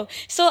 ayo.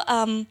 So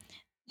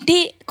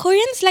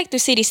Koreans like to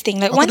say this thing.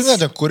 Like Aku once dengar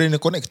macam Korean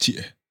connect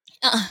kecil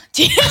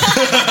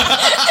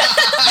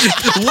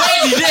Where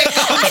did that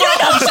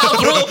come from,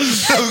 bro?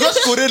 Because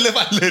Korean Love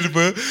Island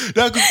apa.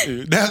 Dan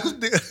aku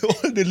tengok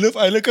all the Love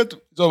Island kan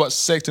it's all about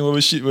sex and whatever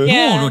shit apa.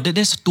 Yeah. No,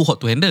 that's too hot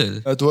to handle.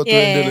 Tu waktu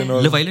Yeah. handle and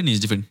all. Love Island is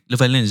different. Love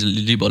Island is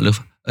really about love.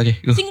 Okay,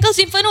 go. Singles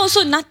Inferno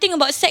also nothing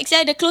about sex.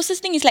 Yeah, the closest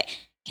thing is like,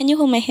 can you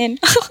hold my hand?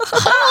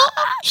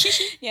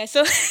 Yeah,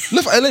 so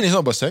Love Island is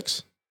not about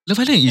sex. Love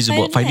Island is Love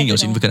about Island, finding I your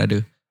don't know. significant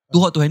other. Too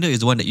hot to handle is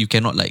the one that you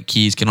cannot like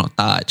kiss, cannot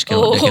touch,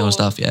 cannot that kind of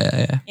stuff.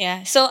 Yeah.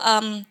 yeah, so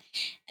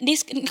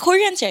these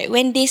Koreans, right,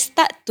 when they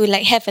start to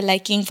like have a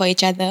liking for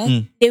each other,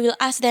 they will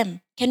ask them,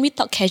 can we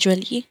talk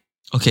casually?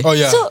 Okay. Oh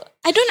yeah. So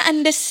I don't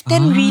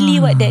understand really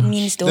what that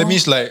means though. That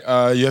means like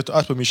you have to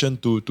ask permission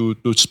to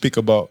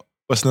speak about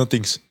personal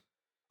things.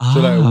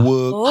 So like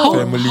work, Oh.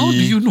 family. How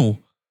do you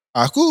know?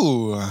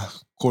 Aku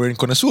Korean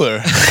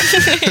connoisseur.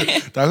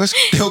 Tak, aku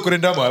tengok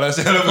Korean drama lah.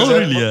 Oh,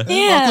 really, ah?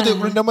 Yeah. Aku tengok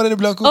Korean drama dan dia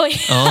bilang aku. Oh, I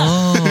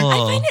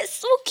Oh. find it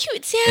so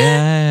cute, yeah.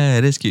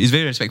 Yeah, that's cute. It's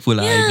very respectful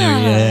lah.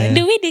 Yeah.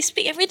 The way they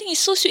speak, everything is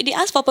so sweet. They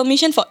ask for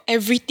permission for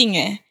everything.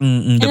 The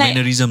And like,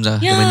 mannerisms ah.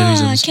 The Yeah,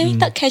 mannerisms. can we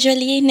talk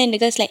casually? And then the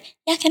girl's like,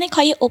 yeah, can I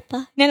call you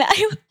Oppa? And then like,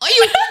 ayu.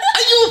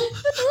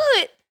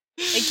 Good.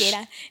 Okay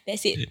lah,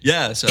 that's it.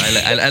 Yeah, so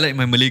I like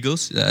my Malay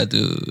girls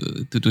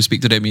to speak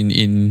to them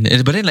in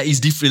but then like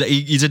it's different. Like,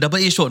 it's a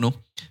double-edged sword, no?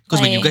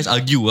 Because when Why? you guys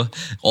argue,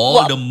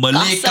 all Wah, the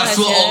Malay kasar cuss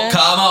word all je.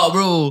 come out,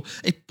 bro.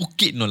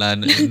 Pukit no lah.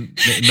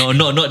 No,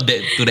 not that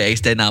to that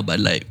extent lah.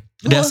 But like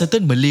there are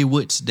certain Malay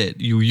words that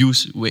you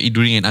use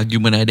during an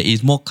argument that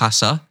is more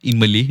kasar in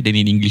Malay than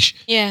in English.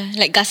 Yeah,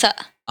 like gasak.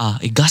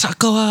 Gasak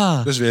kau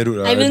ah. That's very rude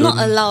lah. I will not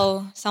don't- allow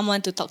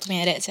someone to talk to me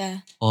like that, sir.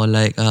 Or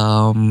like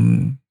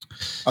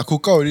Aku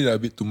kau really like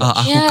a bit too much.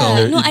 aku Yeah, kau.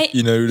 no,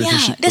 in a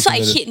relationship, Yeah, that's what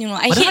I something like hate. You know,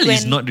 I Padahal hate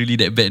it's when not really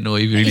that bad, no,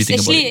 if you really it's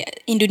think about actually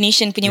it.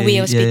 Indonesian punya Yeah, way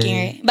of yeah, speaking,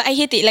 yeah. right? But I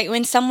hate it. Like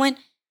when someone,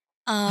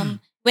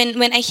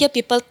 when I hear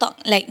people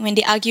talk, like when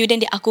they argue, then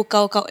they aku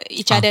kau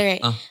each other, right?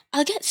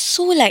 I'll get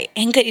so like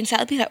angered inside.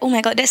 I'll be like, oh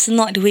my god, that's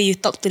not the way you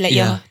talk to like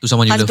your to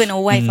someone you love. husband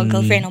or wife or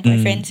girlfriend or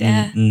boyfriend.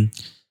 Yeah.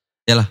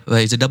 Yeah lah,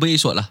 like, it's a double-edged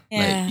sword lah.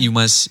 Yeah. Like you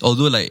must,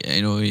 although like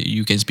you know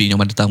you can speak in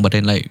your mother tongue, but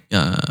then like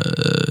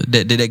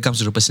that comes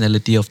to the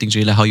personality of things,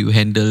 really, like how you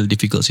handle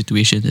difficult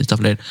situations and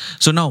stuff like that.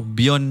 So now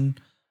beyond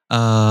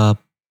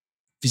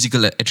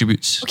physical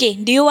attributes, Okay,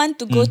 do you want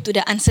to go to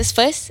the answers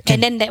first,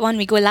 and then that one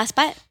we go last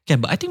part?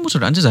 but I think most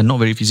of the answers are not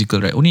very physical,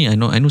 right? Only I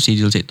know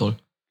Sejil said tall.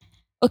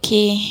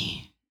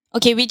 Okay,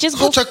 we just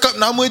Kau go. cakap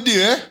nama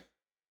dia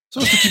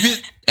supposed to keep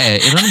it.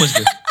 Anonymous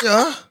ke?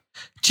 Yeah.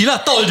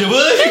 Cila tall je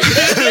boy.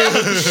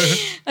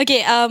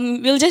 Okay,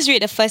 we'll just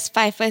read the first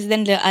 5 first,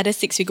 then the other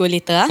 6 we go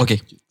later.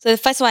 Okay. So the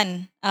first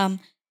one,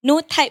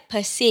 no type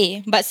per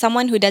se, but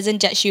someone who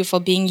doesn't judge you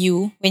for being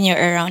you when you're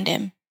around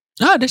them.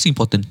 That's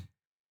important.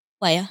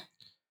 Why?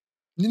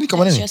 Ni kat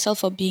mana Judge ni?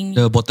 yourself for being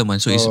you. The bottom one,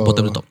 so it's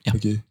bottom to top. Yeah.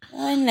 Okay.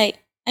 And like,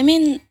 I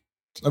mean,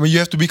 You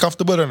have to be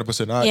comfortable around the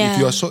person. Yeah.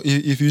 If you are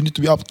if you need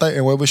to be uptight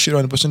and whatever shit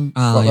around the person.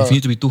 If you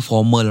need to be too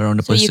formal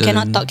around the so person, you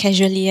cannot talk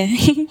casually.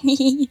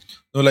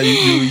 No, like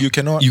you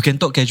cannot. You can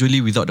talk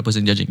casually without the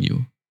person judging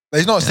you.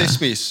 Like, it's not a safe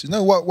space. You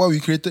know what we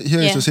created here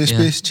is Yeah. a safe Yeah.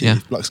 space. Yeah.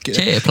 Plug sikit.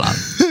 Cik, plug.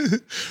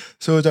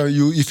 So macam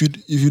if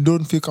you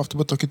don't feel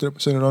comfortable talking to the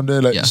person around there,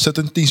 like Yeah.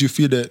 certain things you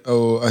feel that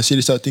I say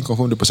this type of thing,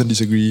 confirm the person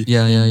disagree.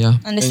 Yeah. And you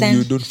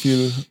Understand? don't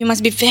feel. You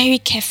must be very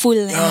careful.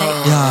 And like,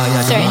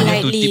 Yeah. Tread You have to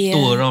lightly,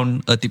 tiptoe yeah. around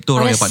Oh,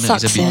 your that partner.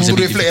 sucks, It's a yeah. bit To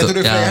reflect, difficult. to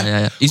reflect,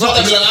 Yeah. It's Kau not,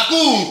 tak bilang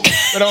aku.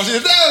 When I was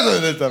in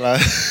there, tak lah.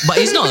 but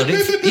it's not a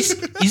rape.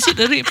 Is it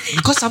a rape?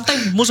 Because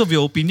sometimes most of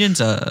your opinions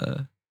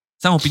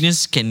some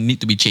opinions can need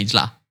to be changed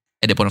lah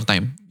at that point of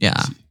time. Yeah.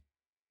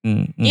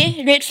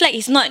 red flag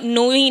is not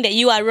knowing that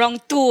you are wrong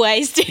too.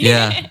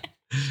 Yeah.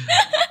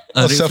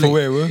 A red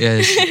Self-aware, flag. apa?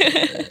 Yes.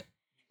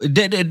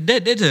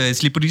 That's a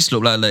slippery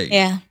slope lah. Like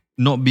Yeah.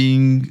 not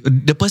being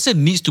the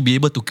person needs to be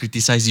able to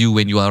criticize you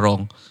when you are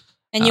wrong.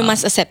 And you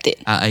must accept it.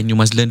 And you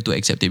must learn to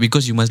accept it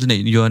because you must learn that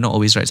you are not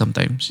always right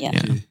sometimes. Yeah.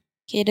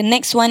 Okay, the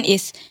next one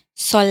is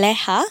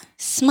Soleha,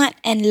 smart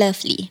and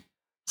lovely.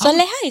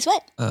 Soleha is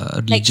what?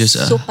 Like Religious.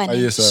 sopan.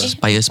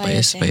 Pious,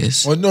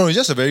 Pious. Oh no, it's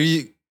just a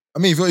very. I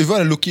mean, if you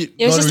want to look it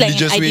It was just like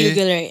an non-religious ideal way,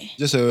 girl, right?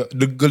 just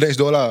the girl next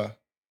door lah.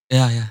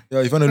 Yeah.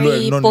 Yeah, if you want to look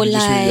at Very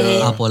non-religious way, polite.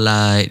 yeah.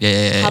 Polite.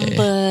 Yeah.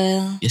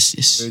 Humble. Yes.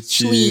 Very Sweet.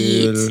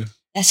 chill.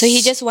 Yeah, so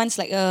he just wants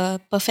like a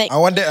perfect. I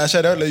want that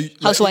Asha, that like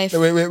Housewife.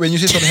 Like, when you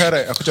say Soleha,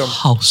 right? Aku macam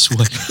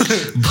Housewife.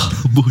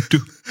 Bodoh.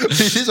 when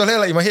you say Soleha,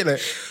 like in my head,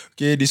 like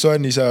okay, this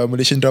one is a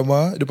Malaysian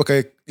drama. Dia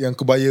pakai yang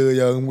kebaya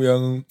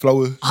yang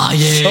flower.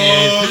 Yeah.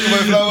 Oh,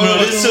 kebaya flower. Bro,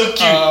 that's so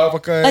cute.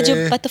 Pakai Baju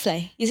butterfly,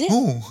 is it?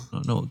 Oh,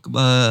 No.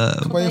 kebaya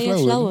Kebaya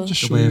flower. flower. Just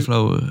show Kebaya you.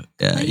 flower.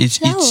 Yeah. Baju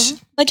flower.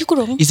 Baju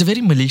kurung. It's a very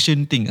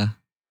Malaysian thing.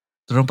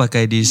 Diorang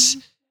pakai this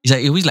It's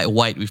like always like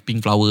white with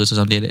pink flowers or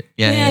something like that.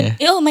 Yeah.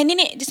 Oh, my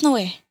nenek just now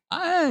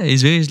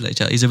It's very like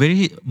it's a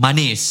very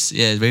manis.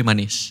 Yeah, it's very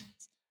manis.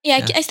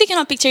 Yeah, I still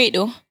cannot picture it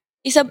though.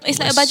 It's like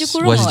a baju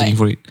kurung What's or looking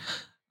what? for it?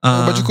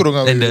 Baju kurung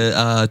And the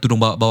tudung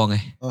bawang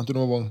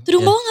Tudung bawang.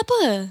 Tudung bawang apa?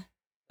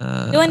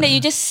 The one that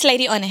you just slide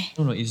it on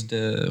No, it's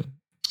the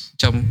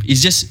macam it's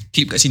just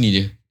clip kat sini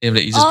je. Then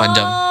like, it's just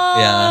panjang.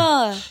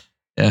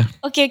 Yeah.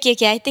 Okay.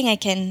 I think I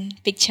can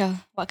picture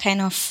what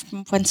kind of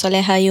perempuan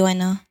soleha you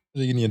wanna.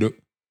 Macam gini duk.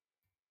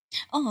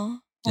 Oh.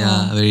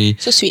 Yeah, very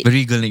So sweet.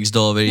 very girl next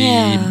door, very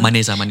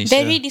manis.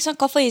 Very, this one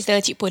cover is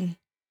the Cik Pun.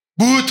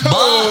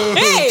 Betul.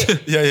 Hey!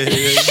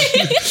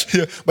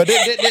 Yeah. But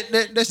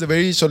that's the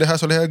very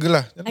soleha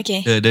girl lah.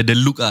 Okay. The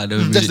look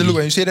That's the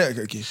look when you say that.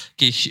 Okay.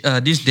 Okay,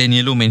 this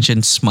Danielo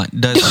mentioned smart.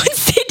 Don't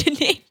say the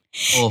name.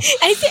 Oh.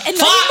 I said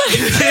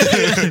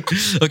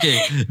anonymous. Okay,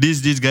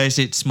 this guy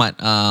said smart.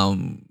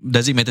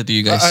 Does it matter to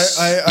you guys?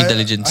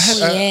 Intelligence.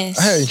 Yes.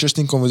 I had an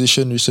interesting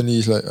conversation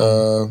recently. It's like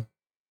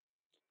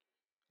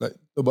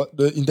about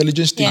the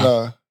intelligence thing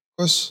lah.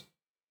 Because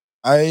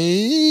I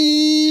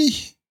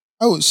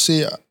would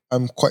say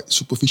I'm quite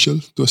superficial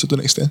to a certain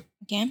extent.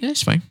 Okay. Yeah,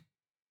 it's fine.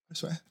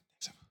 That's why.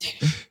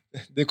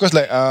 Because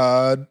like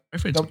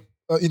Preference.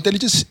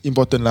 intelligence is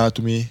important lah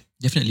to me.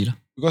 Definitely lah.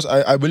 Because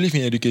I believe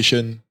in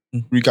education,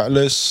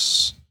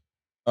 regardless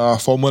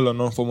formal or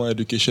non-formal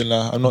education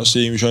lah. I'm not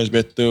saying which one is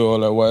better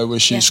or like whatever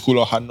shit, school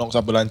or hard knocks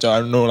apa lancar.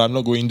 I don't know lah. I'm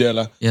not going there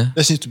lah. Yeah.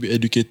 There needs to be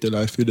educated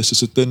lah. I feel there's a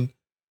certain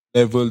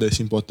level that's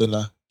important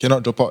lah.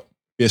 Cannot drop out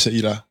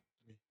PSLE lah.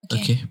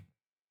 Okay.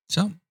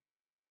 So,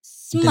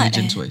 Smart.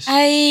 intelligence-wise.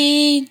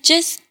 I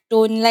just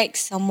don't like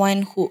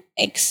someone who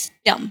acts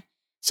dumb.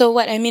 So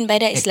what I mean by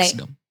that is like,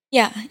 X-dumb.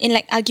 in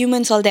like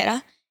arguments all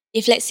that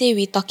if let's say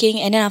we're talking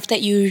and then after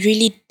that you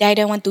really die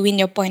and want to win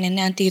your point and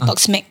then until you talk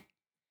smack.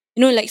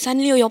 You know, like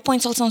suddenly your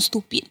points all sound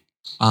stupid.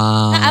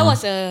 I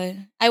was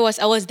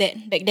that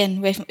back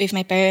then with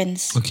my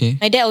parents. Okay.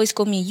 My dad always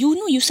called me, you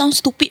know you sound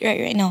stupid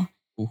right now.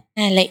 Oh.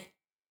 And I'm like,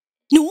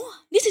 no,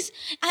 this is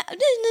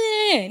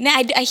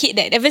I hate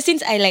that. Ever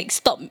since I like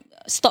stop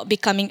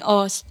becoming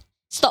or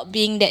stop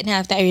being that, then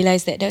after I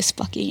realized that was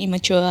fucking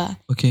immature.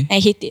 Okay. I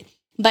hate it.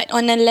 But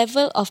on a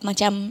level of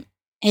macam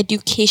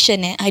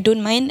education, I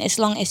don't mind as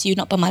long as you're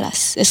not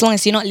pemalas. As long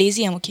as you're not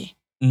lazy, I'm okay.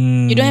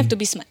 You don't have to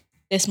be smart.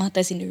 The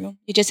smartest in the room.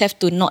 You just have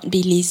to not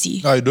be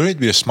lazy. No, you don't need to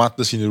be the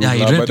smartest in the room Yeah,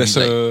 you lah, don't but have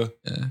to there's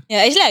be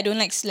Yeah, actually I don't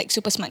like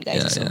super smart guys.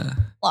 Yeah, So. yeah.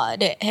 Wow,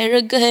 the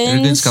arrogance.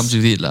 Arrogance comes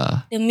with it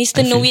lah. The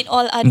Mr. I feel-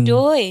 Know-it-all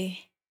adoy.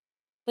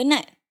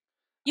 Penat.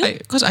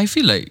 You? Because I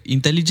feel like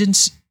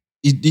intelligence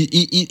it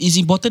is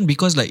important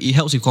because like it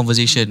helps with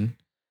conversation.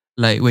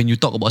 Like when you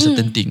talk about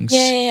certain things.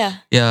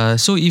 Yeah. Yeah.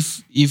 So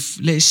if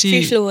let's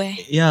say Free flow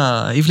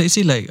Yeah, if let's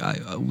say like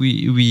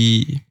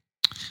we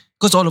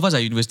because all of us are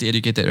university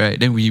educated, right?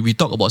 Then we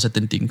talk about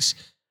certain things.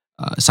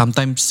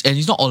 Sometimes, and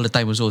it's not all the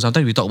time also.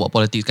 Sometimes we talk about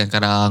politics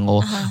kadang-kadang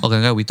or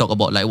kadang-kadang we talk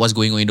about like what's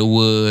going on in the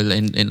world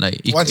and like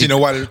once in a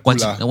while cool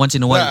lah. once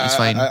in a while it's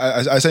fine.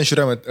 I sent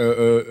Shurem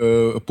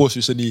a post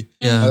recently.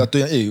 Yeah. I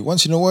told him,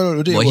 once in a while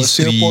already About about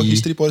history. Singapore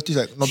history politics,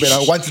 like not bad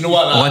lah. Once in a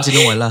while lah. Once in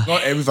a while lah.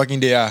 Not every fucking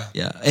day lah.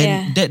 Yeah,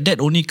 and that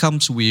only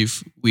comes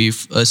with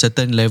a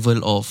certain level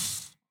of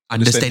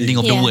understanding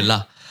of the Yeah. world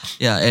lah.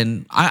 Yeah,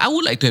 and I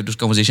would like to have those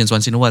conversations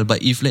once in a while.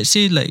 But if let's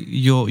say like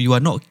you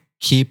are not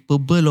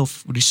capable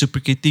of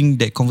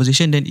reciprocating that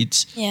conversation, then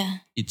it's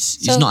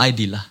So- not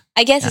ideal lah.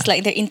 I guess it's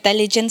like the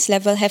intelligence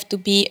level have to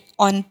be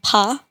on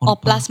par or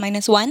plus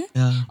minus 1.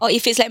 Yeah. Or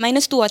if it's like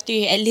minus 2 or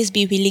 3, at least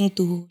be willing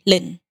to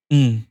learn.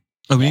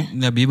 We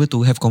be able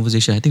to have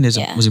conversation. I think that's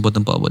the most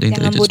important part about the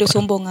Jangan intelligence bodoh part.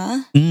 sombong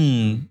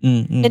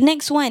The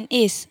next one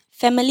is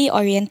family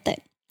oriented.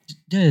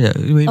 Yeah.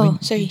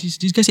 Sorry.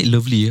 This guy said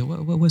lovely.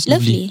 What's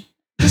lovely?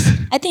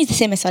 I think it's the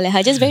same as Soleha.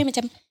 Just very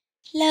macam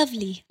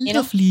lovely. You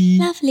know?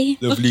 Lovely.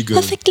 Lovely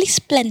girl. Perfectly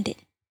splendid.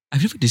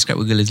 I've never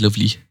described a girl as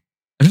lovely.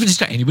 I've never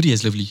described anybody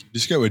as lovely.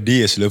 Describe a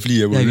day as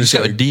lovely. Yeah, you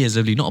describe a day as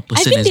lovely, not a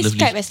I've person been as lovely.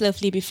 described as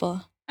lovely before.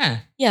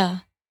 Ah.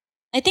 Yeah.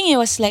 I think it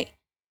was like,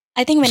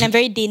 when I'm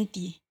very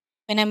dainty.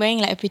 When I'm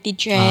wearing like a pretty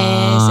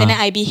dress and then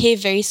I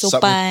behave very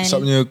sopan.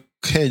 Subnya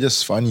hair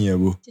just funny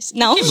bro. Just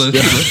now.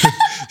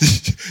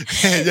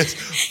 Hair just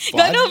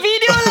Got no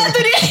video lah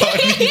today.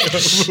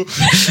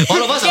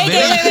 All of us are Okay,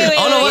 very, wait.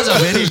 all of us are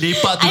very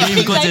lepak today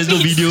because there's no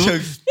video.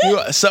 You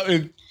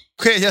subnya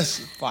hair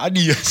just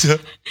funny Okay, that's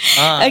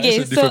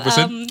a so different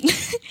person.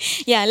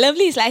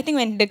 lovely is like, I think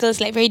when the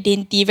girl's like very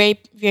dainty, very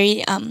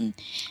very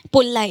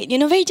polite, you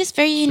know, very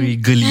Very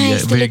girly,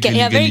 nice to very look at.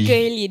 Yeah, very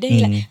girly. Then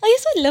you're like, oh, you're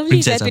so lovely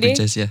today.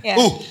 Princess, yeah.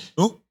 Oh,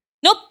 no?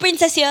 No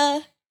princess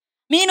here.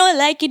 Me no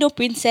like no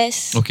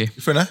princess. Okay.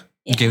 Different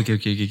Yeah. Okay.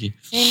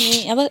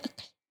 Ni apa?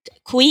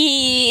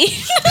 Queen.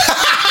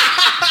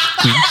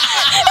 Queen.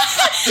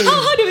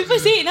 How do people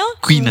say it now?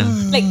 Queen ah.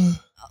 Like,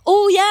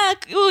 oh yeah,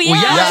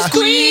 Yes,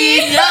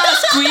 queen.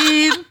 Yes,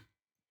 queen.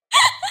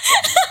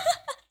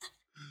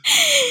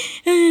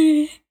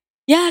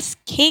 Yes,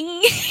 king.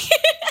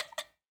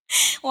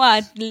 Wow,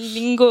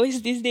 lingo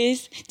is these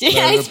days.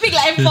 I speak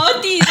like I'm 40.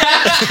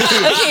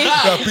 Okay.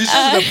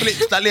 Princess dah pelik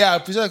tak boleh lah.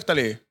 Princess aku tak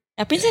boleh.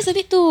 Princess a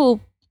bit too.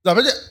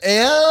 Macam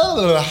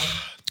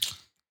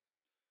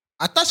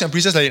atas yang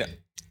princess lain tak?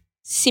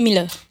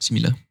 Similar.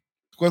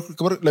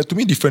 Like, to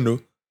me different though.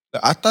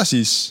 Like, atas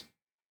is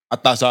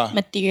atas lah.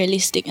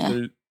 Materialistic.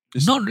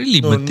 Not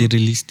really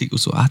materialistic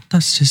also.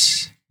 Atas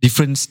just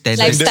different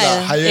standards.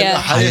 Lifestyle.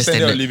 Higher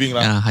standard of living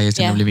lah. Yeah, higher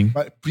standard of living.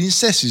 But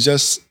princess is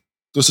just,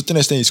 to a certain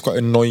extent, is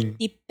quite annoying.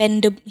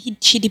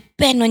 She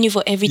depend on you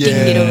for everything.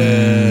 You know.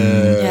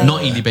 Yeah.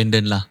 Not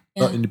independent lah.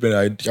 Not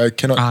independent. I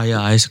cannot. Yeah,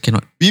 I also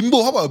cannot.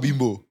 Bimbo, how about a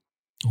bimbo?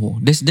 Oh,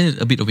 there's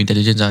a bit of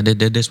intelligence lah.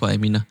 That's what I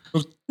mean lah.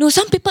 No,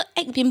 some people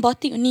act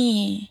bimbotic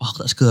ni.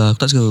 Aku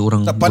tak suka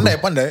orang. Tak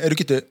pandai,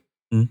 educated.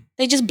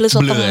 They just blur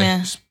sotong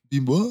ya.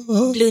 Bimbo.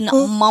 Blur nak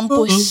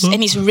mampus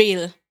and it's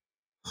real.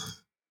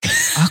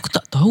 Aku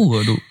tak tahu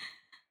lah, Duk.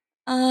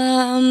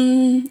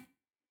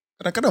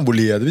 Kadang-kadang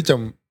boleh lah, tapi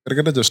macam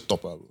kadang-kadang just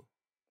stop lah.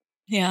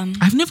 Yeah.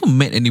 I've never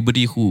met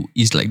anybody who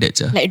is like that.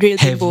 Like real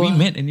Have bimbo. we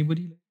met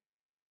anybody?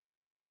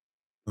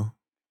 No.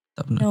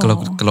 Tak pernah.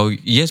 No. Kalau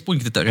yes pun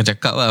kita tak akan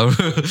cakap lah.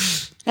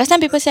 Last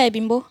time people say I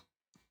bimbo.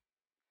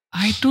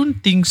 I don't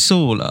think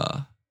so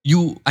lah.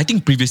 I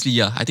think previously,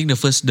 yeah. I think the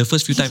first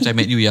few times I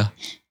met you, yeah.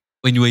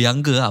 When you were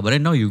younger, but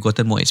then now you've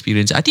gotten more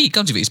experience. I think it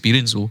comes with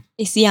experience, though.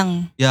 It's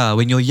young. Yeah,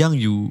 when you're young,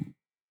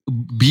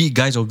 be it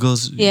guys or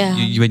girls, Yeah,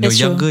 when you're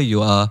that's younger, you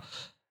are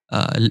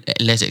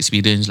less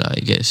experienced lah,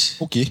 I guess.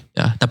 Okay.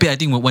 Yeah, tapi I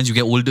think once you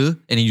get older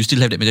and then you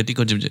still have that mentality,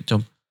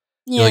 macam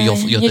Yeah, you're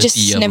you 30, just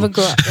yeah, never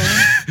bro. grow up.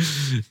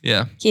 Right?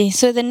 Yeah. Okay,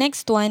 so the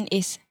next one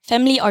is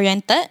family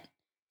oriented,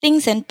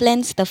 thinks and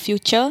plans the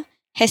future,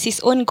 has his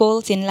own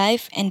goals in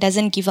life and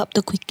doesn't give up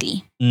too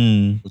quickly.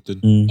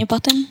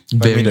 Important?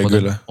 Very I mean that important.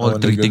 girl lah. I All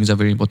want three that girl. things are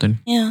very important.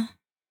 Yeah.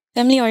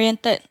 Family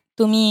oriented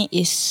to me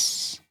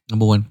is...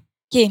 Number one.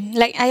 Okay,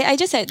 like I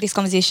just had this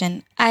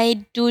conversation.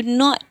 I do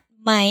not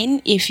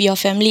mind if your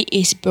family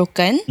is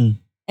broken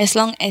as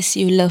long as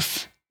you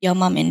love your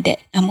mom and dad.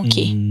 I'm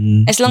okay.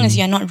 As long as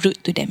you're not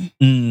rude to them.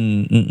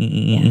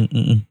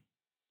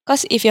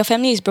 Because if your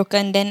family is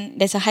broken, then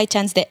there's a high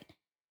chance that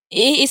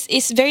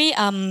it's very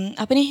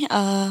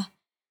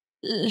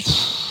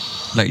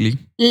Likely.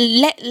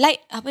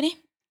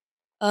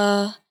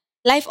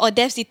 Life or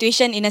death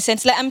situation in a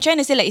sense. Like I'm trying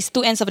to say, like it's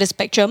two ends of the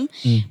spectrum.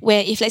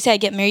 Where if let's say I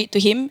get married to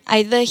him,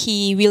 either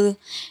he will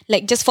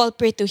like just fall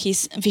prey to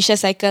his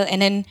vicious cycle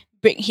and then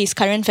break his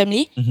current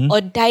family,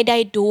 or die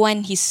don't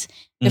want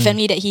the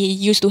family that he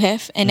used to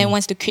have and then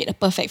wants to create a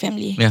perfect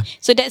family. Yeah.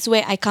 So that's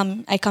where I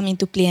come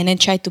into play and then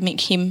try to make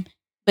him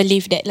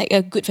believe that like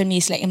a good family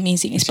is like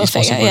amazing, it's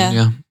perfect. possible,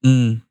 Yeah.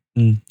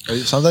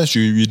 Sometimes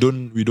we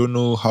don't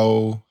know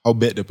how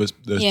bad the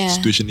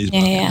situation is.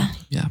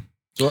 Yeah.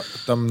 So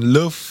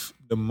love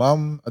the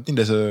mom, I think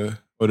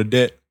or the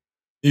dad,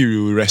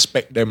 you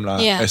respect them lah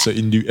as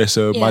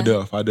a mother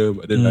or father,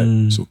 but then like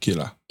it's okay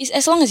lah. It's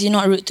as long as you're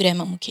not rude to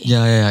them, I'm okay.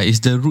 Yeah.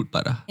 It's the root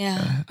part.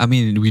 Yeah. I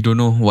mean, we don't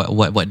know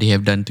what they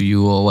have done to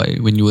you or what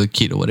when you were a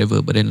kid or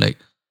whatever, but then like,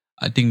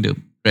 I think the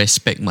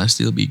respect must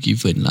still be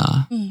given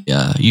lah.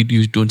 Yeah,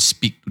 you don't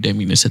speak to them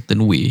in a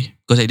certain way.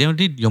 Because at the end of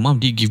the day, your mom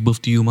did give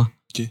birth to you, ma.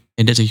 Okay.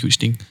 And that's a huge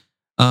thing.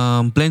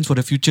 Plans for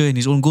the future and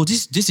his own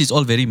goals. This is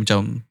all very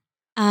macam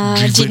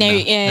driven,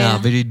 generic.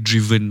 Yeah. very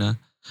driven.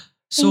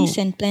 So Things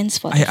and plans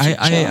for the future.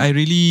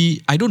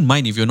 I don't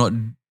mind if you're not.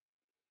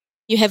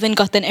 You haven't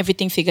gotten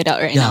everything figured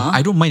out right now.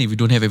 I don't mind if you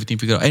don't have everything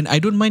figured out, and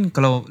I don't mind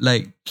kalau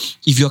like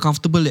if you're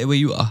comfortable at where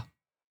you are,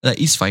 like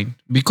it's fine,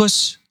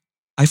 because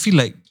I feel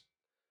like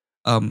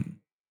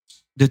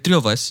the three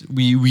of us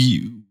we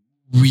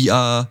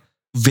are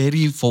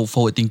very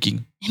forward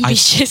thinking.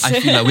 Ambitious. I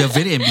feel like we are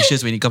very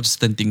ambitious when it comes to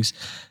certain things,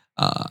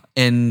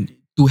 and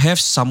to have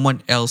someone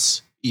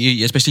else,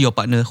 especially your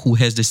partner, who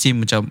has the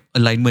same macam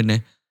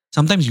alignment.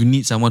 Sometimes you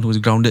need someone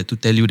who's grounded to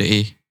tell you that,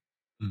 hey,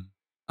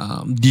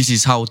 this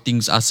is how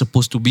things are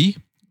supposed to be,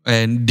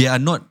 and they are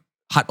not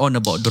hard on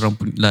about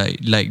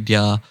like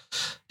their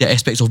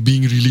aspects of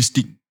being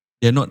realistic.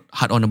 They're not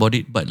hard on about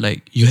it, but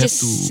like you have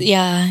to, they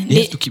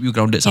have to keep you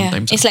grounded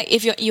sometimes. It's like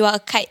if you are a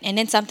kite, and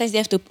then sometimes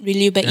they have to reel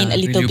you back in a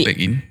little bit, back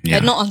in.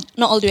 but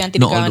not all the way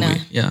until Not the all ground.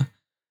 the way, yeah.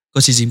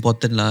 Because it's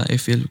important lah, I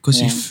feel.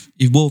 Because if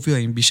both of you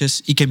are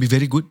ambitious, it can be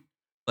very good,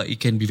 but it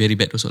can be very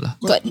bad also lah.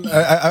 But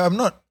I'm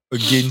not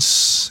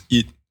against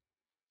it,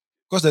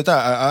 because that time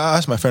I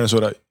asked my friend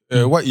also like,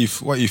 what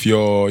if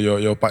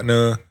your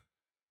partner,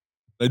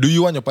 like, do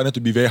you want your partner to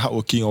be very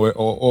hardworking or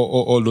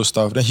all those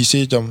stuff? Then he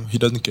say he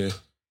doesn't care.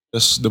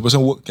 Just the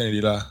person work can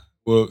already lah.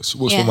 Works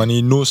for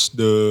money, knows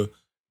the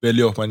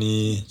value of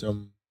money.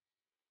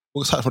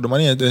 Works hard for the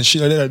money and then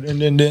shit like that,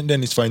 and then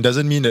it's fine.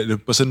 Doesn't mean that the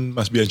person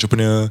must be an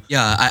entrepreneur.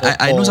 Yeah,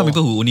 I know some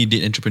people who only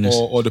date entrepreneurs.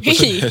 Or the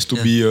person has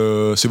to be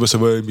a civil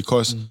servant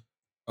because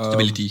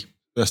Stability.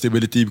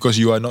 Stability, because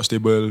you are not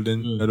stable.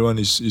 Then the other one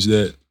is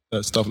that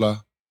stuff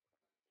lah.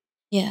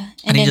 yeah,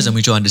 I think just a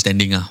mutual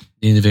understanding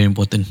is very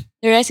important.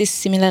 the rest is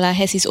similar lah.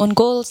 Has his own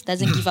goals,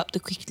 doesn't give up too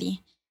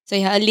quickly. So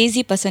yeah, a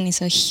lazy person is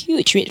a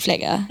huge red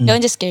flag. That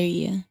one just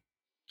scary.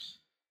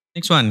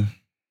 Next one.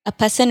 A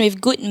person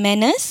with good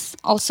manners.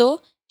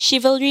 Also,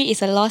 chivalry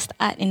is a lost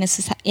art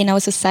in our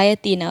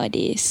society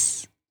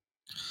nowadays.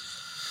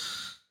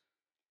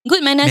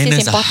 Good manners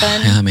is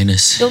important. Yeah,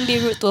 manners. Don't be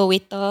rude to a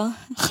waiter.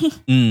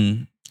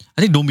 I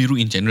think don't be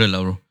rude in general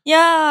lah, bro.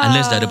 Yeah.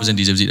 Unless the other person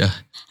deserves it lah.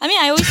 I mean,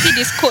 I always see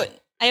this quote.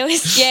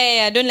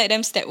 Don't let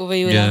them step over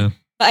you. Yeah.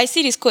 But I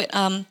see this quote.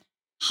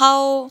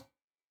 How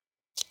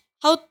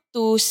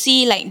to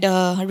see like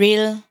the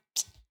real,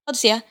 how to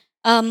say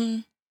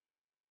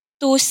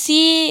to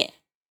see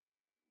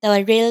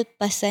the real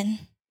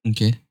person.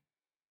 Okay.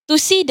 To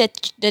see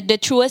the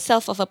truest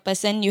self of a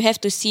person, you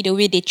have to see the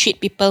way they treat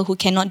people who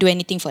cannot do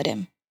anything for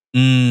them.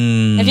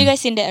 Have you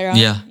guys seen that around?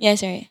 Yeah.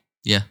 Yes, right.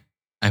 Yeah.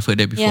 I've heard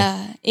that before.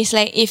 Yeah. It's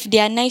like if they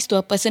are nice to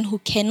a person who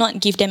cannot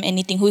give them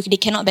anything, who they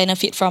cannot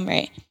benefit from,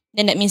 right?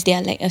 Then that means they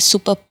are like a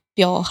super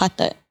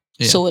pure-hearted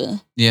soul.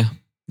 Yeah.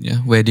 Yeah.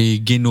 Where they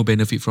gain no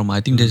benefit from. I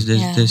think that's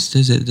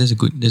a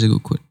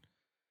good quote.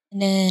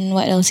 And then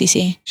what else he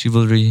say?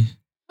 Chivalry.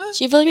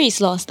 Chivalry is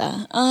lost.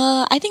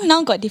 I think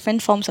now got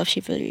different forms of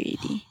chivalry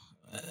already.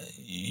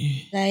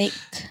 Like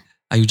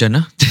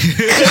Ayujana.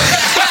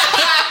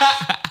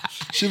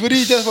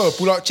 Chivalry just for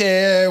pull out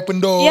chair,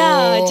 open door.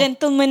 yeah,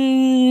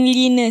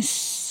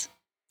 gentlemanliness.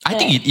 I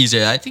think it is.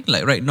 I think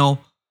like right now,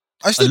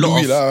 I still do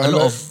it lah. a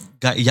lot of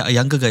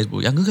younger guys,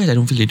 bro. Younger guys, I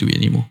don't feel they do it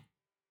anymore.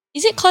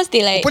 Is it cause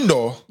they like open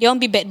door. they want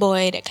to be bad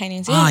boy, that kind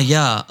of thing?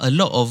 Yeah. A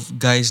lot of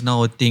guys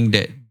now think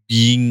that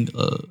being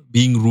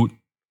rude,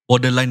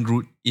 borderline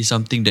rude, is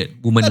something that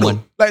women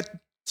want. Like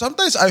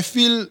sometimes I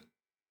feel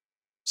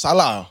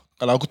salah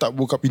kalau aku tak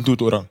buka pintu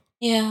tu orang.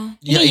 Yeah.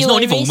 Yeah, it's not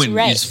only for women.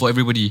 Right. It's for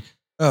everybody.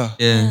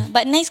 Yeah.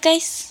 But nice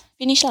guys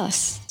finish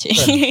last.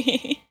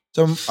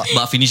 Macam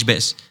But finish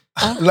best.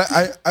 like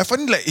I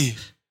find it like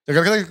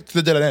kadang-kadang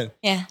kita jalan kan.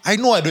 Yeah.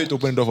 I know I don't need to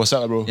open the door for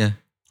Sal bro. Yeah.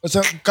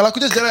 Macam kalau aku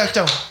just jalan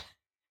macam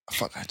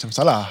fuck macam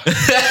salah.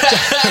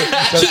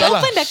 He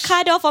open the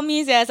car door for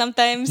me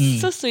sometimes.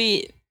 So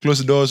sweet.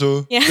 Close the door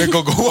so. Yeah. Then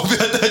kau go up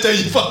macam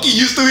you fucking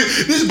used to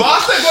it. This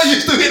bastard got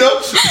used to it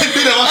though.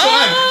 Dia dah masuk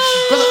kan.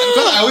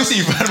 Because I always see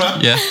Ivan mah.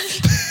 Yeah.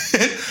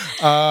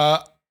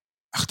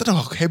 Aku tak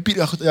tahu aku habit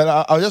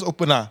I'll just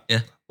open lah.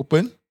 Yeah.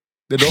 Open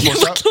the door for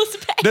Sal. Close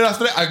back. Then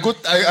after that I go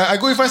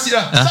in front sit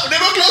lah. Sal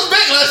never close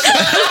back lah.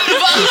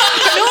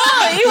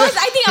 No,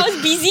 I think I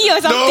was busy or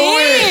something. No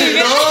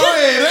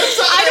way. That's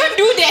I don't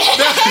do that.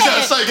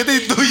 That's Sal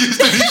getting too used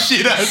to this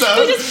shit lah.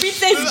 Aku just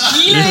princess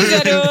gila je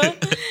tu.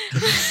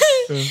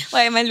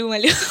 Why malu.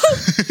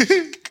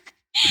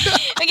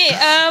 Okay,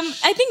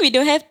 I think we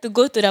don't have to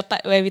go to the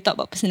part where we talk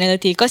about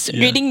personality because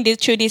reading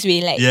through this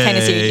we like kind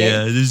of say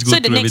it. Just go So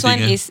the through next one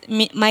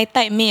everything, is my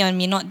type may or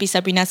may not be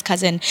Sabrina's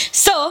cousin.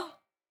 So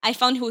I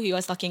found who he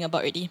was talking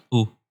about already.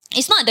 Who?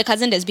 It's not the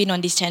cousin that's been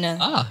on this channel.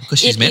 Because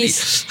she's married.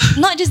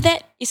 Not just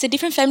that, it's a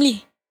different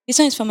family. This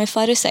one is from my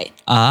father's side.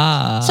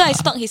 So I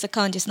stalked his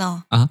account just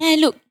now. And I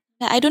look,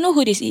 like, I don't know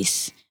who this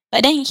is.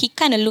 But then he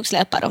kind of looks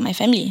like a part of my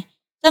family.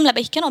 So I'm like,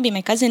 but he cannot be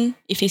my cousin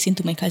if he's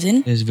into my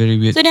cousin. It's very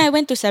weird. So then I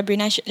went to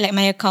Sabrina, like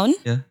my account.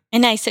 Yeah.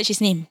 And I searched his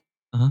name.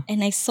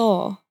 And I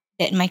saw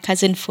that my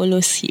cousin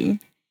follows him.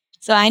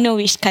 So I know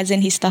which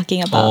cousin he's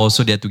talking about. Oh,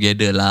 so they're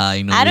together lah.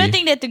 I don't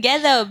think they're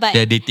together, but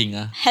they're dating.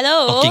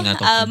 hello,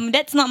 Talking.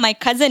 that's not my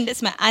cousin.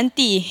 That's my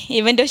auntie,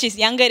 even though she's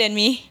younger than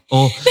me.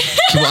 Oh,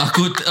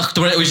 aku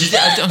terbaik when she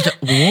said,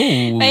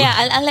 whoa. But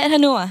yeah, I'll let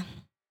her know.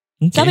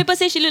 Okay. Some people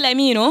say she look like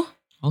me, you know.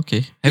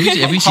 Okay. Have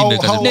you seen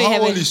the cousin? No, you How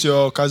haven't. old is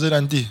your cousin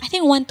auntie? I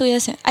think 1-2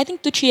 years. I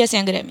think 2-3 years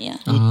younger than me.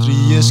 2-3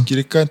 years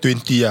kirakan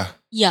 20 lah.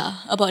 Yeah,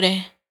 about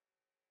there.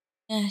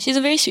 Yeah, she's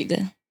a very sweet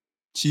girl.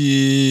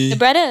 She The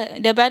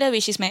brother,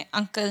 which is my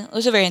uncle,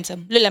 also very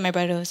handsome. Look like my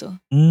brother also.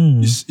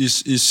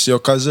 is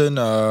your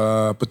cousin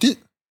petite?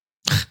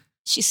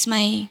 She's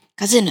my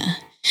cousin.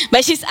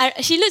 But she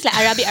looks like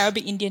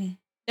Arabic Indian.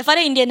 The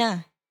father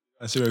Indian.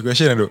 Answer my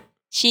question Aduk.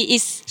 She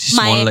is She's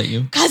my small like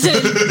you. cousin.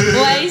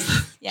 Wise.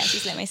 Yeah,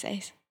 she's like my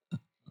size.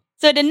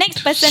 So the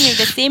next person with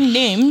the same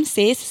name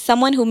says,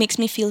 someone who makes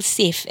me feel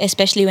safe,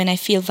 especially when I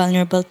feel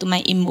vulnerable to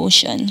my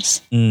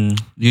emotions.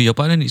 Your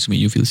partner needs to make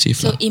you feel safe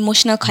So lah.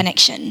 emotional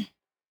connection.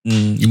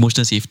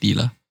 Emotional safety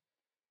lah.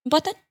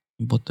 Important?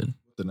 Important.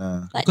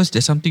 Nah. Because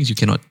there's some things you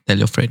cannot tell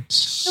your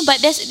friends. No, but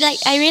there's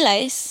like, I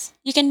realize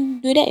you can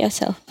do that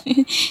yourself.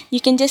 You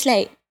can just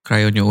like,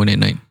 Cry on your own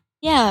at night.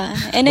 yeah,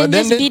 and then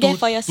just be there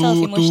for yourself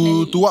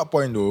emotionally. To what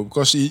point though?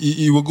 Because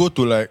it will go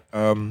to like,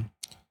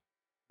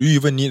 do you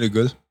even need a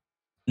girl?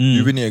 Do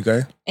you even need a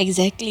guy?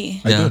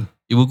 Exactly. I don't.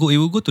 It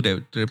will go to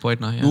that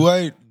point now. Yeah. Do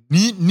I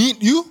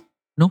need you?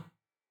 No.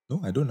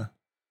 No, I don't. I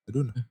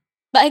don't.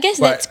 But I guess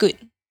But- that's good.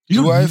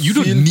 You Do I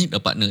don't feel- need a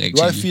partner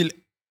actually. Do I feel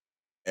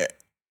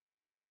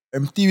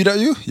empty without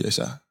you? Yes.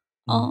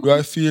 Oh. Do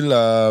I feel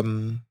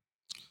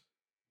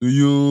do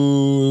you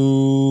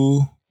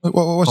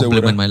what's Compliment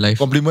the word? my life.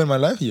 Compliment my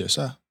life? Yes.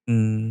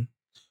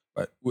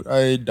 But would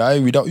I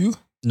die without you?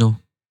 No.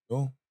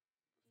 No.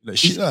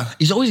 Like shit lah.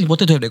 It's always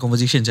important to have that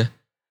conversation, yeah.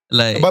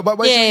 Like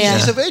But Yeah.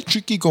 it's a very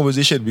tricky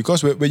conversation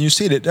because when you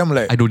say that, I'm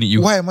like, I don't need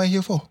you. Why am I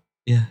here for?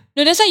 Yeah.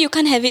 No, that's why you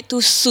can't have it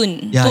too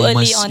soon, Yeah, too you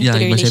early must, on yeah, to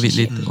the you must have it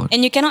relationship. later on.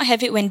 And you cannot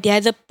have it when the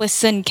other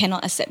person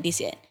cannot accept this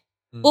yet.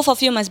 Both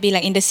of you must be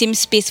like in the same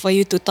space for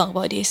you to talk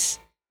about this.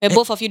 Where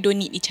both of you don't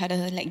need each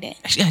other like that.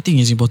 Actually, I think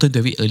it's important to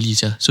have it early,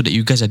 so that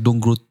you guys don't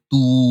grow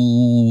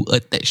too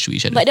attached to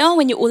each other. But then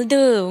when you're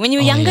older, when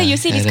you're younger, yeah, you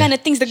say yeah, these kind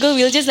of things, the girl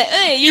will just like,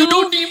 hey, you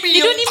don't need me.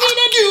 You don't need me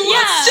then.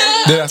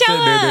 Then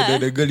after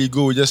the girl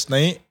ego will just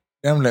naik.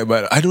 Then I'm like,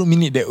 but I don't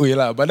mean it that way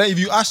lah. But then if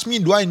you ask me,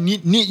 do I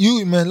need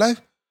you in my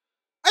life?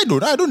 I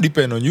don't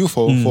depend on you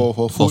for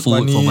food,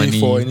 money,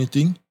 for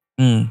anything.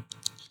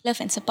 Love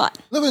and support.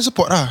 Love and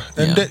support lah.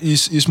 And that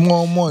is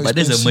more But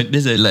expensive.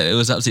 there's a like it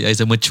was upset.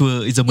 It's a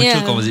mature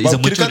conversation. It's a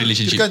mature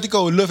relationship. Kita think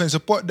of love and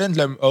support, then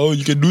like, oh,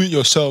 you can do it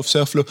yourself,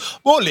 self-love.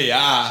 Boleh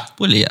ah.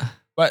 Boleh.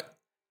 But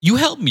You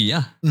help me,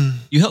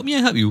 You help me,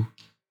 I help you.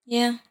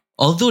 Yeah.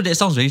 Although that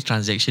sounds very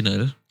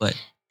transactional, but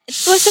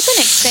To a certain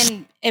extent,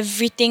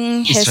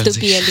 everything It's has to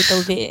be a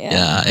little bit.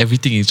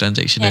 everything is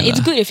transactional. Yeah,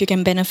 it's good if you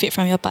can benefit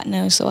from your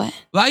partner. So what?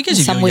 But I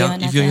guess in some way or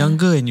if you're another.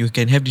 younger and you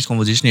can have this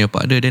conversation with your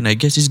partner, then I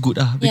guess it's good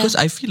because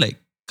I feel like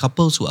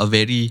couples who are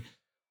very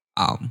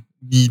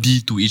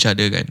needy to each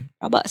other,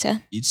 Rabak,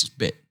 yeah. it's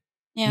bad.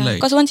 Yeah, Like-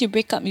 because once you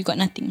break up, you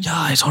got nothing.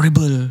 Yeah, it's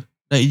horrible.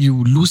 Like you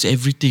lose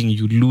everything.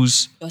 You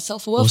lose Your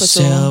self-worth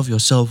yourself, your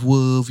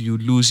self-worth. You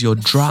lose your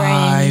drive.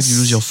 friends. You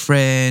lose your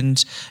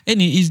friends, and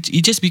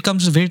it just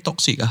becomes very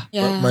toxic.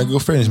 Yeah. my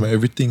girlfriend is my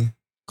everything.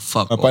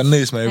 Fuck My off. partner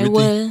is my My everything.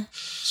 world.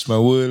 She's my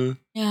world.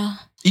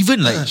 Yeah. Even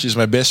like She's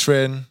my best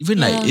friend.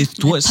 even like Yeah, it's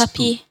towards my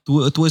puppy.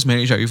 towards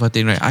marriage, right, with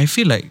Fatin, right? I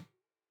feel like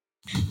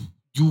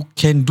you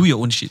can do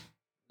your own shit.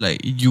 Like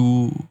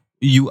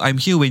I'm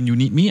here when you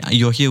need me.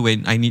 You're here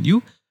when I need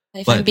you.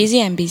 If But- I'm busy,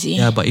 I'm busy.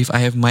 Yeah, but if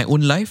I have my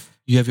own life,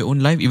 you have your own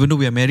life. Even though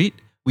we are married,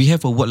 we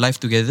have a work life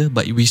together,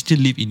 but we still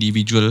live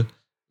individual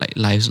like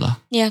lives lah.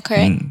 Yeah,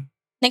 correct.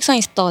 Next one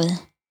is tall.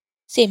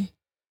 Same.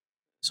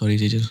 Sorry,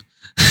 Jejel.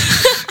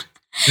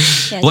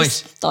 Yeah,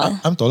 Voice. just tall.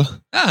 I'm tall.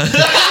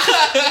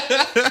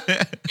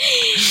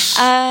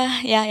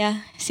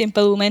 Yeah.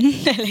 Simple woman.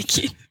 I like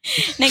it.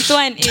 Next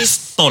one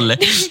is Tall.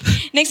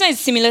 next one is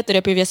similar to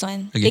the previous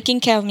one. Okay. Taking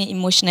care of me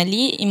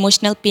emotionally,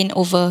 emotional pain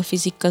over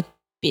physical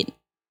pain.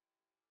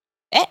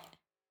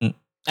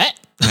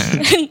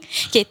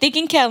 Okay,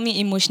 taking care of me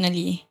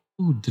emotionally.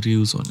 Who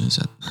drills on us?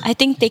 I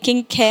think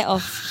taking care of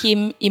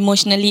him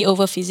emotionally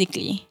over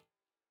physically.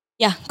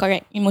 Yeah,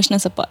 correct. Emotional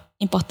support.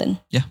 Important.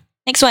 Yeah.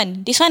 Next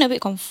one. This one a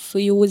bit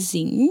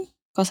confusing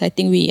because I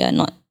think we are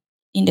not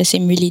in the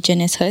same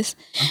religion as hers.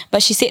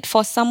 But she said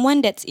for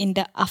someone that's in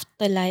the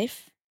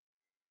afterlife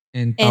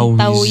And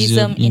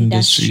Taoism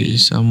industry.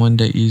 Someone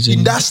that is in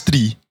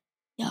Industry.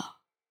 Yeah.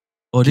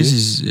 Oh, this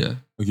is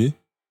Okay.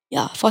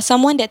 Yeah, for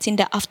someone that's in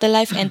the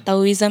afterlife and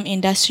Taoism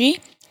industry,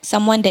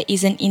 someone that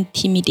isn't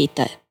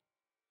intimidated.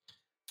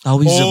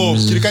 Taoism. Oh,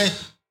 kirakan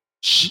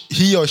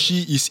he or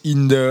she is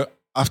in the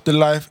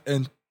afterlife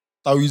and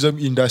Taoism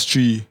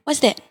industry. What's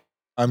that?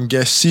 I'm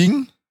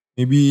guessing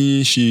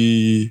maybe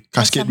she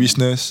casket Awesome.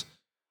 business.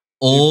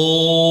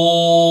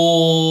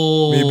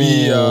 Oh,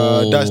 Maybe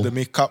does the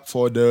makeup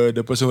for the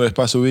person who has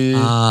passed away.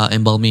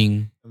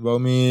 embalming.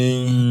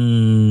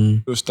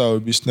 Embalming, those type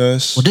of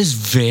business. Oh, that's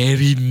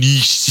very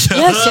niche.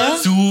 Yes, yeah.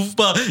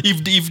 Super.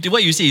 If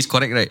what you say is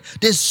correct, right?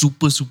 That's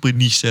super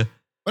niche.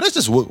 But that's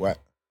just work, what?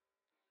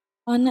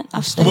 Oh, not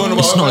after.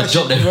 It's not a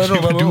job that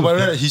people do.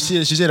 But she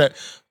said that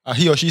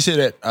he or she said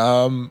that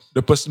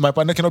the person, my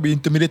partner cannot be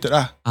intimidated.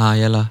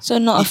 Yeah lah. So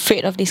not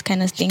afraid of these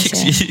kind of things.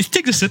 Yeah. It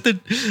takes a certain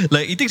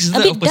A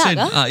bit person.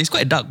 dark, It's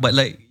quite dark, but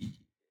like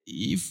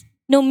if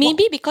No,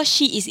 maybe because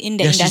she is in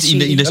the industry. she's in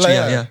the industry,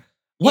 Yeah.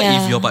 What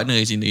Yeah. if your partner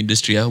is in the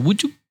industry?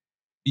 Would you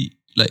be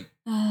like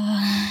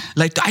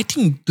I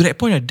think to that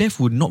point, death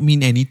would not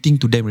mean anything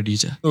to them already.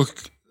 Look,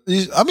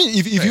 I mean,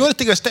 if you want to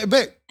take a step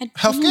back, I don't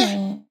healthcare.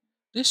 know.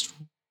 That's true.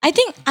 I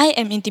think I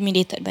am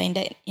intimidated by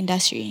that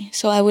industry,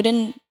 so I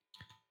wouldn't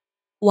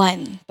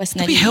want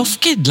personally. Tapi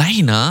healthcare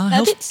lain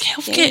A bit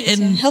healthcare scary,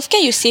 and so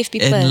healthcare you save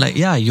people. and like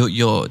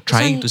you're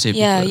trying to save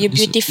Yeah, people. you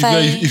This- beautify.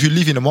 If you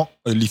live in a mock,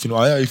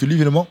 if you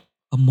live in a mock,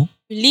 a mock?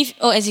 You live.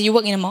 Oh, as in you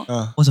work in a mock.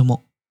 What's a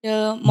mock?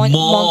 The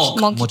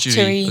Mortuary.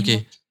 mortuary.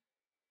 Okay.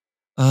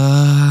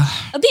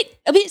 A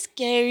bit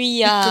scary.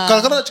 Yeah.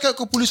 kalau kau nak cakap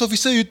kau police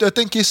officer, you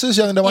attend cases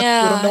yang dah mati,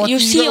 orang dah Yeah, mati. you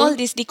see kan? all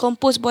this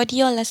decomposed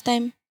body all last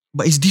time.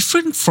 But it's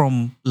different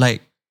from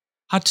like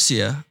hard to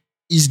say.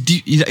 It's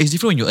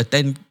different when you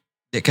attend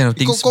that kind of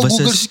things Kau Google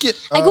versus sikit.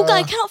 I Google,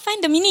 I cannot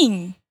find the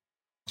meaning.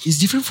 it's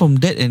different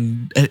from that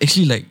and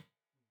actually like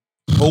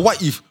Or what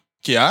if,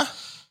 okay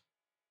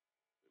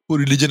put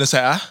religion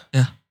aside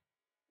Yeah.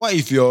 What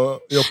if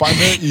your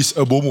partner is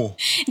a bomo?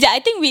 Yeah,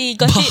 I think we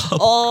got it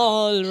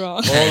all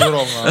wrong. All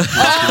wrong. but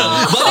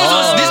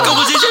this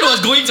conversation was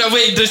going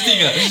somewhere interesting.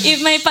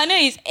 If my partner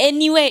is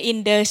anywhere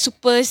in the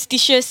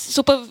superstitious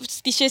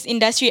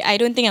industry, I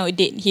don't think I would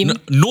date him.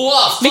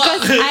 Noah, Because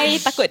I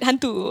takut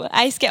hantu.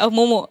 I scared of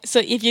momok. So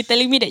if you're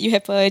telling me that you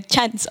have a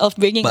chance of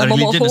bringing but a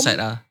momok religion home,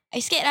 aside I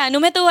scared lah. No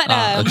matter what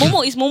okay.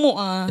 Momok is momok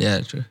Yeah,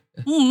 true.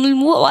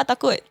 What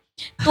takut.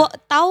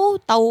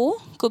 Tao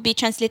could be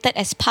translated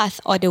as path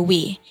or the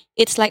way.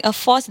 It's like a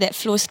force that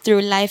flows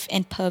through life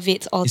and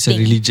pervades all It's a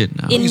things. religion.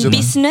 In Taoism,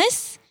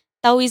 business,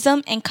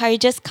 Taoism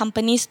encourages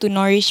companies to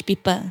nourish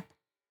people.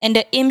 And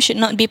the aim should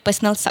not be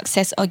personal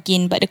success or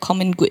gain, but the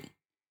common good.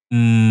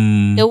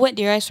 The word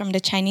derives from the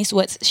Chinese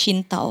words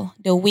Xin Tao,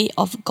 the way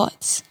of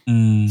gods.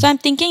 So I'm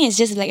thinking it's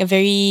just like a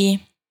very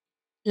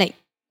like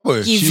Oh,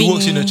 she giving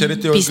works in a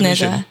charity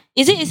business. organization.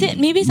 Is it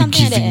maybe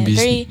something like that? Giving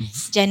Very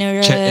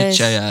generous,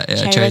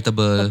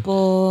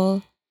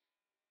 charitable.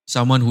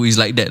 Someone who is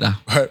like that lah.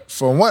 But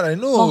from what I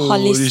know, More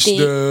is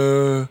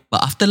holistic.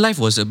 But afterlife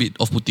was a bit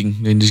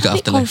off-putting when this got A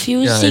bit afterlife.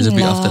 Yeah, it's a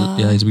bit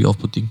confusing lah. it's a bit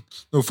off-putting.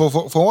 No, for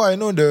what I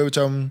know, the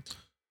macam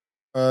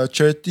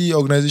charity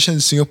organisation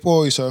in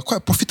Singapore is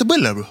quite profitable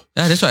lah, bro.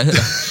 Yeah, that's what I heard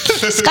lah.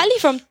 Sekali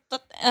from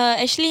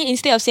actually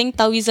instead of saying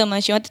Taoism,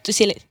 she wanted to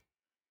say like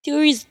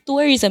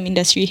tourism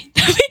industry.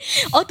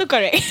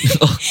 Autocorrect.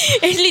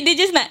 Actually, they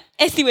just nak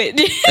estimate.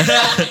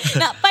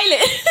 Nak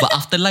pilot. But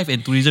afterlife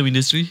and tourism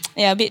industry,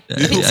 Yeah, a bit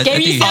I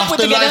scary. think- Sia put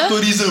together.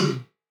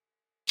 tourism.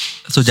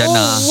 so Jannah.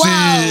 Oh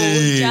wow,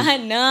 Say.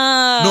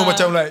 Jahannam. No,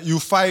 macam like you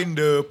find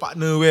the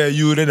partner where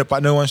you, then the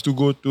partner wants to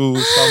go to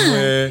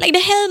somewhere. like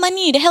the hell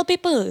money, the hell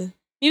paper.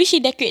 Maybe she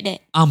decorate that.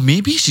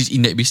 Maybe she's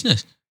in that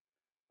business.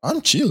 I'm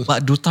chill.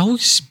 But do tahu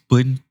is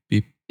burn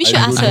paper? We should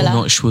ask her I'm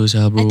lah. not sure,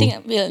 bro. I think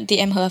we'll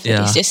DM her after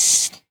Yeah. this. Just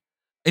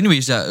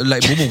Anyways,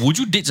 like Bobo, would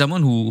you date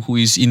someone who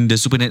is in the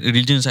supernatural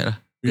religion side lah?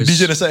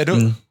 Religion aside,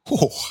 oh,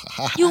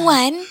 you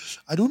want?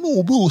 I don't know,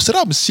 bro.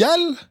 Seram,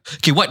 sial.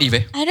 Okay, what if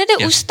I rather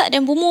Yeah. ustaz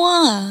than bomo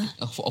ah.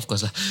 Of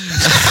course lah.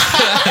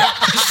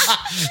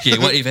 Okay,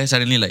 what if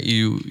suddenly like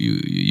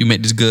you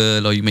met this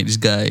girl or you met this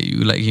guy,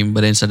 you like him,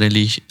 but then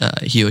suddenly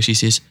he or she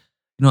says,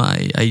 you know,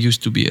 I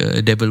used to be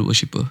a devil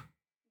worshipper.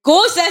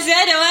 Ghost lah sia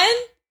that one.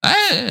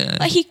 Ah,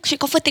 But he should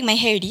confirm take my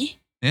hair already.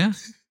 yeah.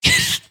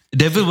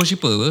 Devil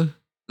worshipper, apa?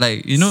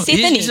 Like, you know,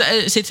 Satanic.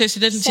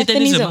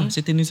 Satanism.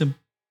 Satanism.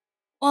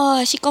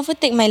 Oh, she confirm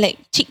take my like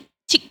cheek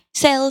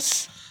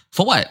cells.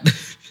 For what?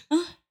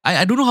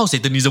 I don't know how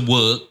Satanism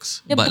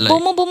works, The but like,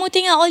 bomo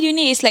thing all you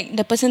need is like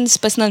the person's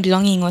personal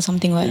belonging or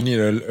something. You What? need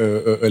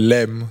a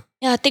lamb.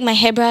 Yeah, take my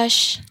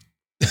hairbrush.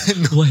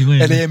 why?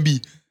 LAMB.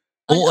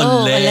 Oh,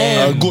 a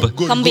lamb. Goat.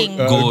 Kambing.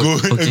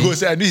 Goat, A okay. goat.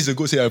 This is a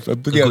goat. I'm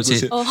thinking A of goat goat.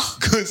 say- Oh,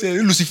 Goat say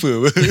Lucifer.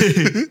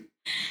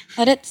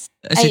 oh that's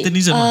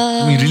Satanism.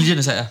 I mean, religion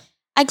aside.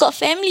 I got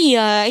family.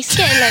 I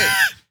scared like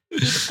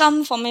he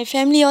come from my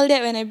family all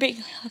that when I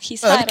break his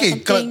heart or Okay,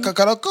 something.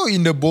 kalau kau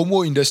in the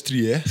bomo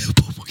industry,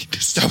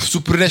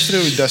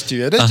 supernatural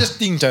industry, let's just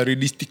think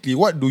realistically,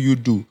 what do you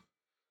do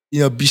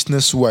in a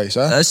business wise?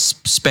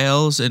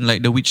 Spells and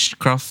like the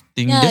witchcraft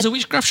thing. Yeah. There's a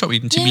witchcraft shop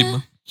in Sim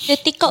Lim. They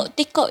take out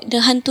the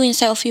hantu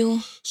inside of you.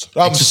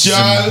 Ram sial.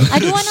 I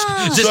don't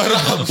wanna. Just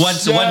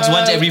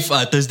once every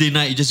Thursday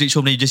night, you just reach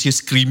home and you just hear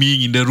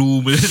screaming in the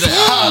room. It's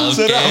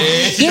like,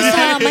 okay.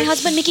 Yes my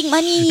husband making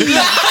money.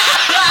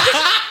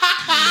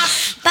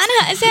 Tak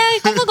nak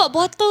saya kau got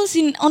bottles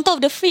on top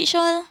of the fridge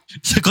all.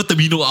 So kau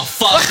terminum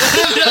fuck.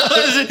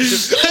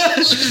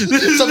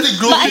 Something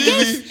But I growing.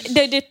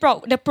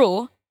 guess the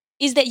pro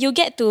is that you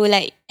get to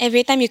like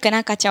every time you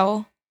kena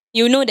kacau,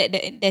 you know that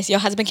there's your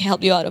husband can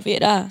help you out of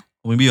it lah.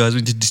 Or maybe your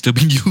husband is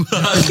disturbing you.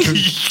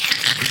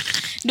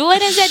 Dua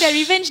dan saya ada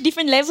revenge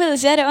different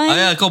levels ya that one.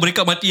 Yeah, kau break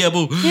up mati lah,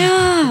 bro.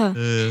 Yeah.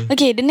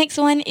 Okay, the next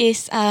one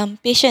is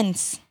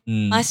patience.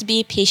 Must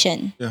be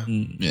patient. Yeah.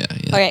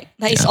 Correct.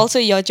 But it's also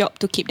your job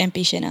to keep them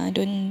patient.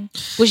 Don't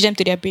push them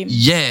to their brim.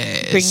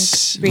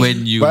 Yes. Bring. When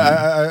you... But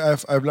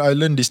I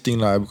learned this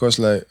thing lah because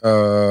like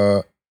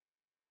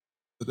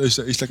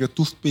it's like a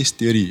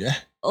toothpaste theory.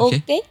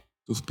 Okay.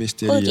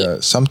 Toothpaste theory. Okay.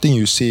 Something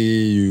you say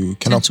you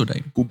cannot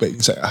Sensodyne. put back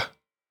inside.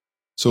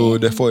 So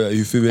therefore,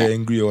 you feel very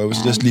angry or whatever,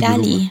 so just leave the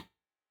room. Dali.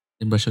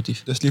 And brush your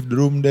teeth. Just leave the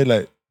room. Then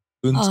like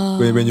don't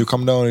when you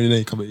come down, then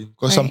you come back in.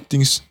 Because some Right.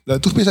 things like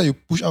toothpaste you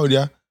push out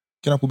there,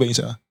 cannot put back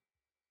inside.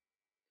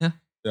 Yeah.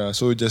 Yeah.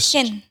 So just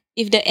Can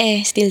if the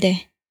air still there,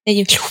 then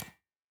you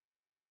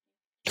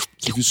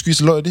if you squeeze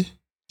a lot,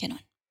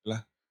 cannot.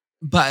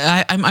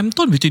 But I'm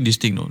torn between this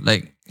thing, no.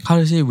 Like, how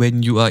to say,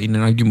 when you are in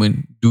an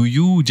argument, do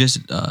you just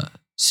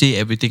say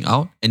everything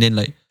out and then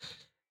like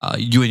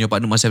you and your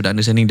partner must have the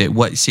understanding that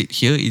what is said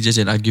here is just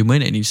an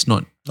argument and it's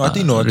not No, I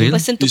think no. I think real?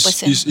 Person to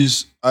person.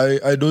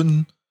 I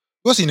don't.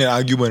 Because in an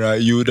argument,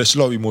 right, there's a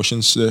lot of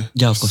emotions there.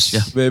 Yeah, of course.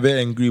 Yeah. Very, very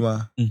angry,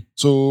 ma.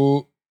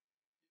 So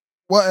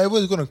whatever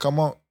is gonna come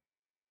out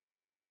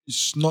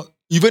is not,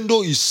 even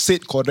though it's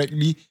said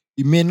correctly,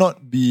 it may not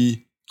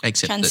be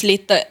Accepted.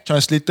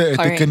 Translated. and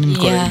Correct, taken in yeah.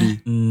 correctly.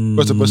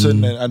 Because the person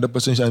and other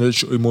person is under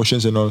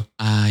emotions and all.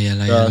 Yeah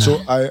lah. Yeah,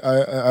 so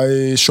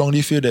I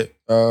strongly feel that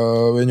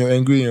when you're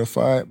angry in a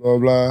fight, blah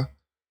blah,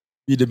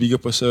 be the bigger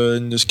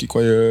person, just keep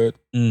quiet,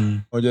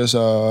 or just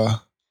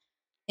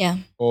Yeah.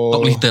 or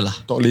Talk later lah.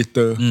 Talk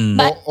later.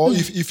 But- Or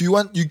if you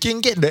want, you can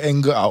get the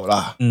anger out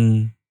lah.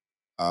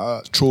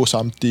 Throw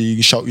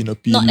something, shout in a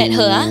pillow. Not at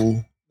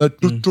her,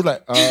 throw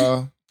like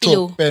Pillow.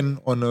 throw a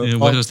pen on a.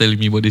 Why was telling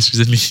me about this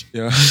recently?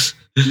 Yeah,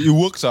 it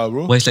works,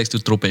 bro. Wise likes to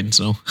throw pens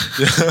now.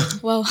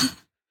 Wow.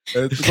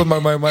 Because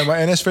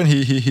my NS friend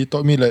he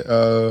taught me like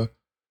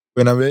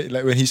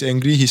when he's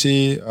angry he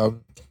say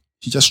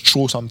he just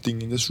throw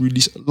something and just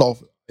release a lot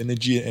of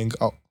energy and anger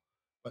out.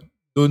 But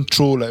don't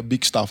throw like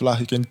big stuff lah.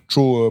 He can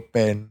throw a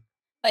pen.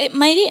 But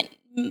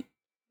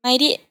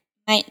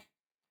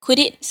could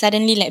it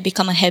suddenly like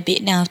become a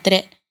habit now after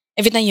that?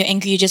 Every time you're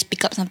angry, you just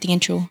pick up something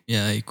and throw.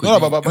 Yeah, it could. No,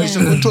 but it's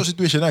a controlled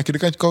situation.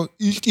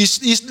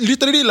 It's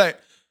literally like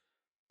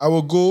I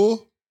will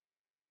go.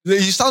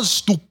 It sounds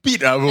stupid,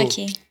 bro.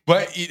 Okay.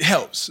 But it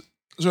helps.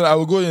 So I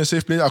will go in a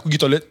safe place. Aku pergi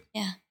toilet.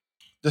 Yeah.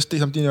 Just take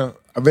something. I'm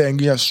very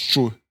angry. Just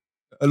throw.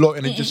 A lot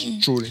and then just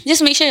throw it. Just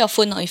make sure your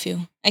phone not with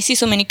you. I see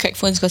so many cracked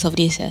phones because of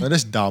this. No,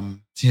 that's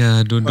dumb. Yeah,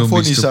 don't My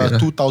phone be is stupid.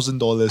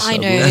 $2,000. I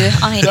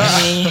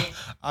know.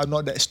 I'm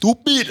not that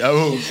stupid.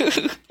 Bro.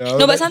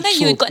 No, but sometimes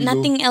you got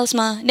nothing else,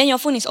 ma. Then your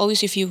phone is always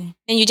with you.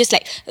 Then you just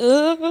like,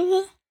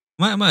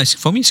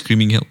 For me,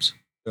 screaming helps.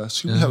 Yeah,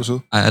 screaming helps.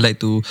 So. I like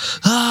to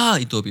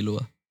into a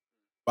pillow.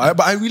 But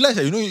I realize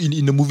that,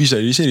 in the movies,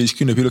 they say they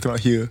scream the pillow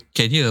cannot hear.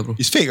 Can hear, bro.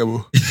 It's fake,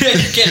 bro.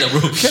 Can,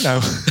 bro. Can I?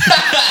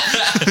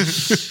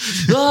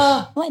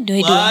 what do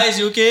I do? Guys,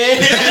 you okay?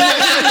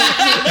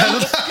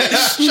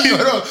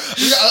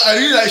 I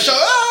really like shout.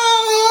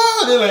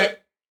 Then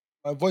like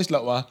my voice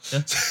loud, wah.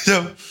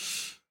 So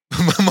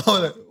my mom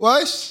was like,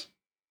 "Wise,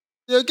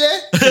 you okay?"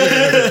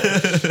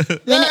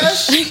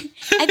 Yes.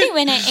 I think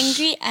when I'm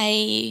angry,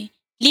 I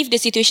leave the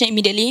situation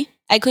immediately.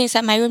 I go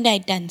inside my room, then I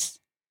dance.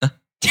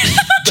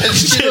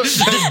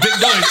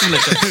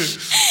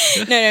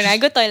 No. I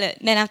go toilet.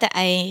 Then after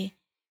I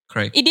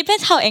Cry. It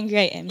depends how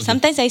angry I am.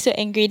 Sometimes I so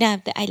angry, then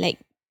after I like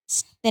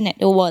stand at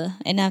the wall,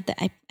 and after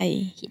I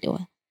hit the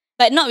wall.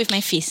 But not with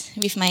my face,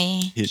 with my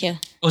here.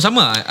 Oh,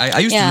 sama.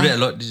 I used to Yeah. do that a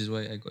lot. This is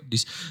why I got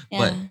this. Yeah.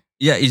 But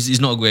yeah, it's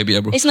not a good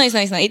habit, bro. It's not.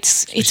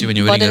 It's Especially when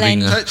you're wearing a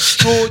borderline. ring,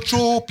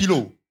 Throw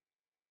pillow.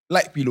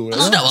 Light pillow. Tak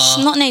sedap It's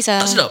ah. not nice.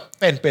 Tak sedap.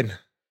 Pen.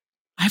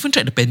 I haven't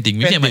tried the pen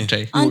thing. Maybe I might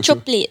try. Ancho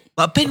plate.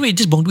 But pen weight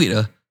just bong duit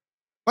lah.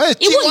 Why?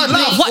 It won't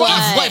break.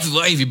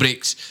 What if it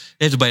breaks?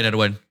 They have to buy another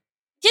one.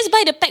 Just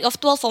buy the pack of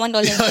 12 for $1.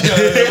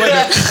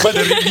 But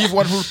the leave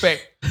one whole pack.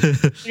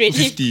 Red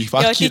 50. Your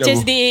Fuck it,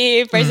 Teacher's bro.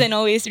 Day present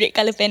always red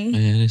colour pen.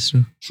 Yeah, that's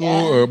true. So,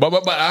 but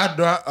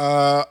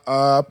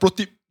pro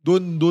tip,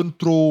 don't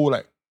throw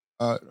like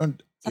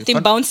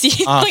Something bouncy.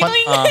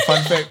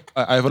 fun fact.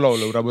 I have a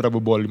lot of rubber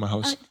ball in my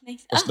house.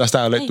 Nice. Last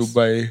time I like to nice.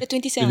 buy The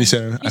 27.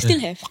 27. You still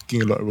have?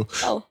 fucking a lot, bro.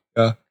 Wow.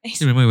 Yeah.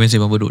 Nice. I remember Wednesday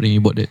Mabaduk then you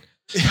bought that.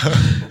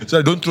 So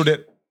I don't throw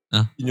that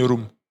Huh? in your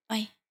room.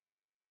 Why?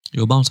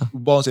 You bounce ah.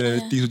 Bounce and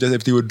everything, so just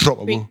everything will drop,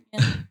 Break. bro.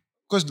 Yeah.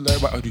 Because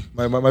like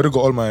my mother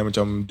got all my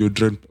macam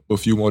deodorant,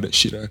 perfume, all that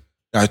shit.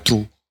 I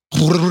threw.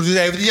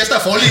 Everything just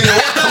start falling.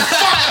 What the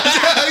fuck?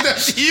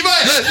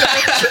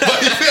 But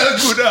it felt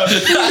good.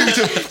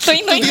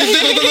 Going.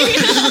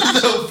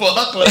 The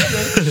fuck?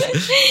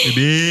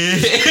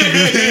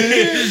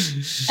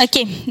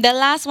 Okay, the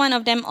last one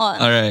of them all.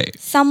 Alright.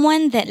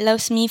 Someone that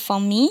loves me for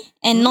me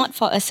and not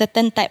for a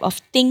certain type of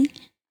thing.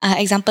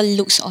 Example,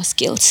 looks or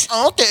skills.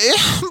 Okay,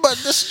 but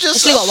that's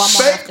just Still got one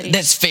more after this.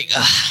 That's fake.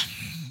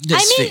 Where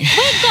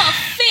got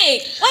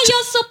fake? Why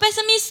you're so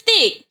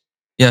pessimistic?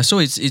 Yeah, so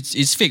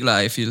it's fake lah,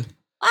 I feel.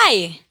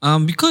 Why?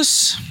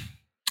 Because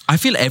I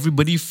feel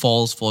everybody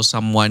falls for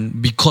someone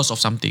because of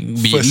something.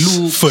 Be it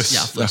looks. First.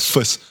 Yeah, Yeah,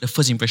 first. The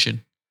first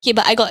impression. Okay,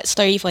 but I got a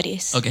story for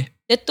this. Okay.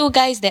 The two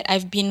guys that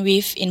I've been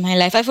with in my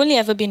life, I've only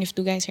ever been with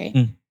two guys, right?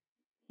 Mm.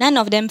 None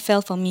of them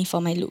fell for me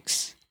for my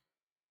looks.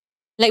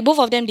 Like both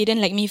of them didn't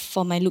like me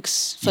for my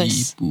looks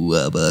first. Betul.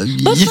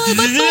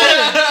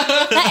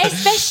 Like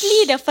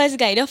especially the first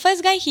guy. The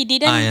first guy, he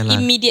didn't yalah.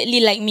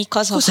 immediately like me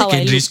because of how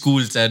I Secondary look.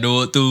 school,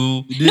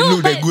 tu. They No,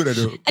 look that but- good, I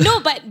don't.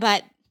 No, but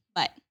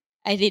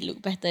I did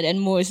look better than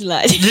most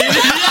lah.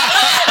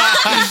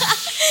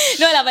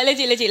 No lah, but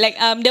legit. Like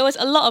there was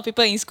a lot of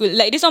people in school.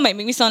 Like this one might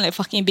make me sound like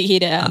fucking big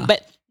headed.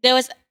 But there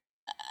was,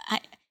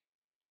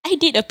 I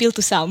did appeal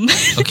to some.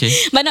 Okay.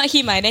 But not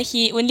him. Then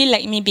he only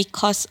liked me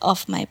because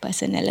of my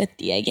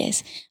personality, I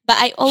guess. But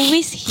I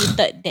always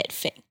hated that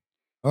fact.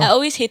 I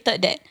always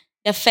hated that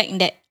the fact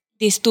that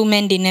these two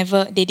men they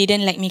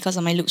didn't like me because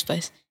of my looks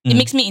first. It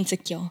makes me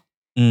insecure.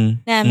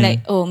 Then I'm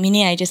like, oh,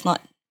 meaning I just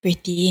not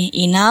pretty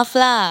enough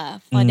lah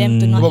for them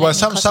to not. But like me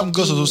some 'cause some of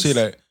girls also this. say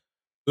like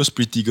those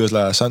pretty girls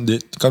lah. Some they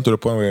come to the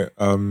point where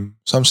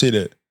some say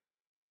that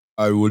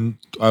I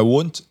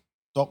won't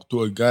talk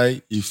to a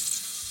guy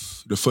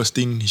if the first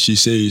thing she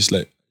say is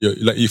like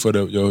if for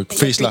your Like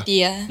face lah.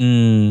 pretty, yeah.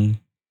 Mm.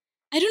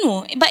 I don't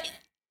know, but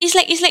it's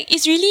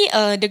really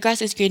the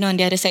grass is greener on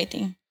the other side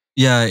thing.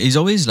 Yeah, it's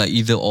always like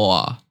either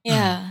or.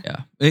 Yeah. Yeah.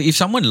 If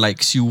someone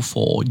likes you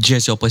for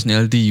just your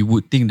personality, you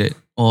would think that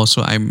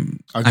so I'm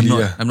Ugly, not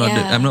yeah.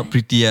 I'm not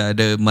pretty.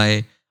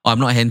 I'm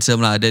not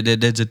handsome lah.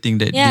 That's the thing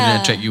that Yeah.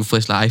 didn't attract you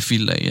first lah. I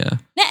feel like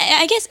Then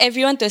I guess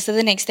everyone to a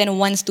certain extent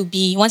wants to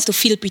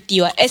feel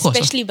pretty, Of course,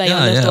 especially by yeah,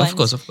 your loved yeah,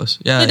 ones. Of course.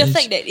 Yeah. So the it's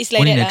fact that it's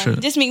like only that natural.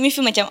 just make me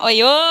feel macam, oh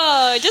yo,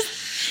 just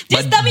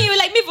But- tell me you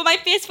like me for my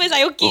face first,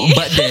 I okay.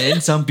 But then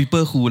some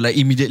people who like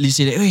immediately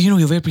say that,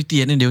 you're very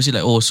pretty, and then they will say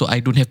like, so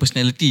I don't have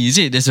personality. Is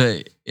it? That's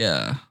why.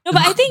 Yeah. No,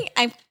 but I think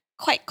I'm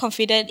quite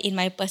confident in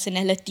my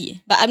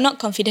personality, but I'm not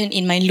confident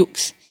in my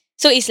looks.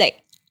 So it's like,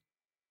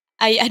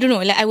 I don't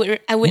know. Like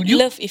I would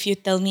love if you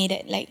tell me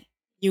that like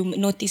you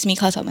notice me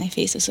because of my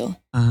face also.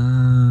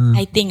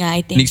 I think.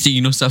 Next thing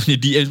you know, some in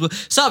the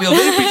DMs. Sab, you're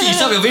very pretty.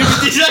 Sab, you're very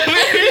pretty.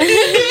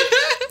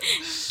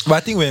 But I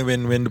think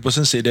when the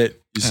person said that,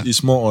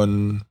 it's more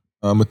on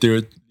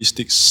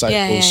materialistic side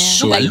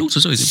also. But looks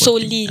also is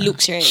important. Solely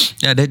looks, right?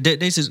 Yeah,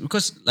 that is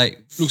because like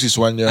looks is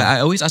one. Yeah, I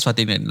always ask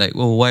Fatin that like,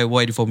 oh,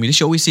 why the formula?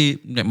 She always say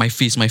like, my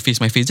face.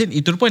 Then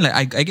to the point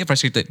like I get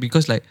frustrated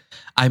because like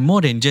I'm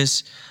more than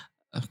just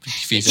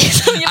pretty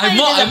face. I'm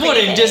more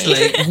than just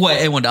like who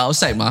I am on the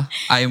outside, ma.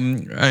 I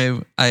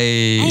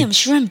am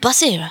Sharon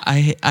Basir.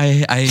 I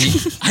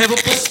have a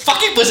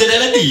fucking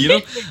personality, you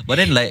know. But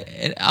then like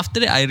after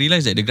that, I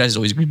realized that the grass is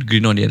always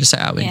green on the other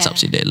side. When Sab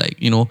said that,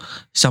 like, you know,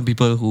 some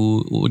people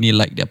who only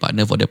like their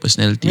partner for their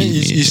personality. I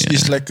mean,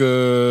 it's like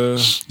a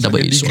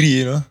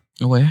degree, you know.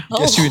 Where?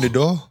 Gets you in the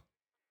door,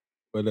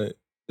 but like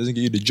doesn't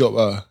get you the job.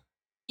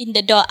 In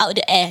the door, out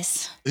the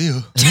ass.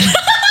 Ew.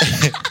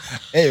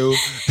 Ew.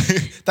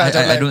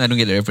 I don't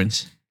get the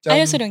reference. I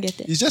also don't get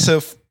it. It's just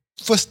a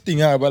first thing,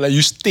 but like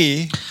you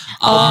stay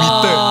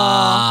committed,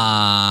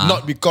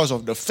 not because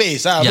of the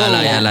face. Yeah.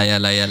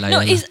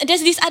 No,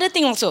 there's this other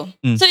thing also.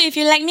 So if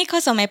you like me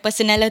because of my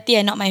personality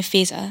and not my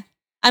face,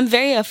 I'm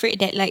very afraid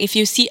that like if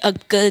you see a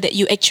girl that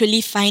you actually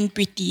find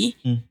pretty,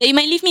 that you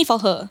might leave me for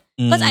her.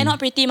 Because I'm not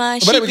pretty, ma.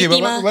 She pretty,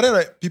 ma. But then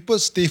like people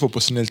stay for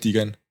personality,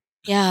 kan?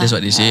 Yeah. That's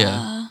what they say,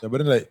 yeah. But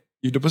then like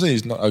if the person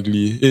is not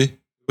ugly, the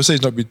person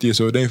is not pretty,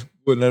 so then if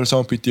another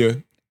someone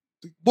prettier,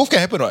 both can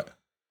happen, right?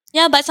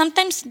 Yeah, but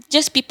sometimes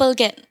just people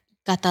get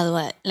gatal,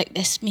 what? Like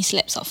there's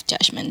mislaps of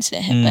judgments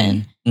that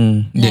happen.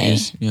 There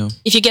is, yeah.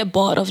 If you get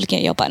bored of looking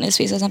at your partner's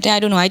face or something, I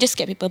don't know. I just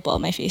get people bored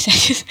of my face. I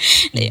just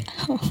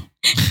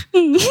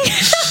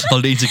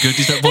all the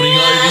insecurities start pouring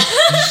out already.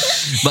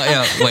 But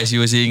yeah, what you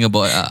were saying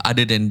about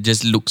other than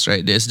just looks,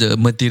 right? There's the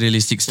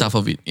materialistic stuff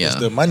of it. Yeah.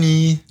 There's the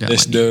money.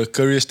 There's the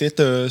career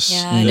status.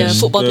 Yeah, the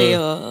football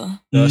player.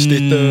 The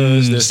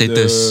status. There's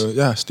status.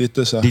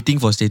 Status. Dating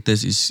for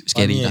status is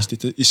scary. Money,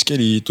 status is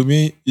scary. To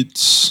me,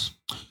 it's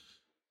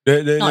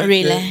not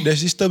real. The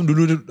system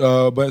dulu,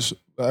 but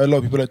a lot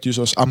of people like to use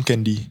was arm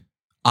candy.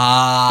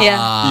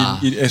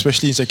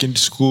 Especially in secondary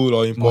school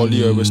or in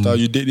poly or stuff,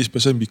 you date this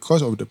person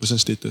because of the person's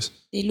status.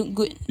 They look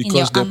good because in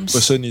your the arms.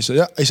 Person is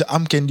it's an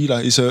arm candy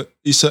lah. It's a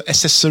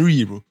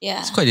accessory, bro. Yeah,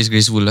 it's quite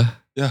disgraceful lah.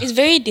 Yeah, it's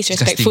very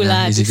disrespectful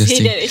lah to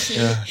say that.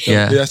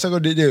 Actually. I still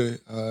got date there.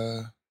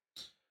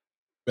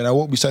 When I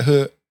walk beside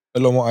her, a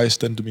lot more eyes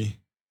turn to me.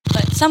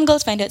 But some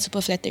girls find that super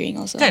flattering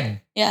also.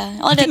 Kan? Yeah,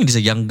 I think it's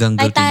a young girl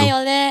thing though.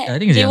 All that. I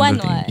think it's a young girl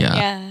thing.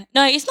 Yeah.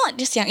 No, it's not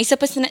just young. It's a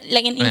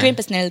like an ingrained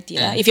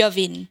personality lah. If you're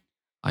vain.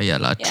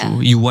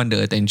 True. You want the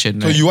attention.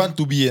 So you want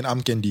to be an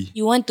arm candy.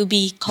 You want to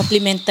be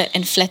complimented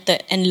and flattered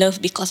and loved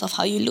because of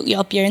how you look.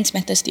 Your appearance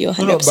matters to you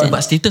 100%.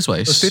 But status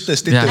wise.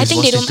 Status. Yeah, I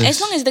think they don't.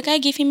 As long as the guy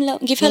give her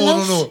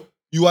love. No.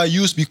 You are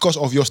used because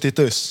of your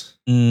status.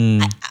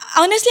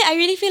 Honestly, I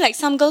really feel like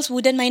some girls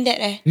wouldn't mind that.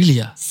 Really?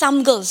 Yeah.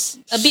 Some girls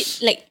a bit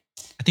like.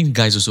 I think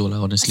guys also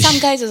lah. Honestly. Some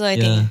guys also. I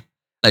think.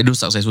 Like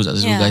those successful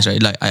guys, right?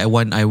 Like I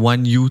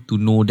want you to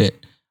know that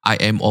I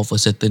am of a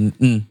certain.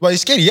 But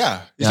it's scary,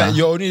 yeah. It's like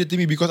you're only dating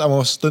me because I'm of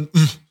a certain.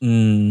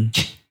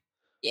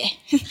 Yeah.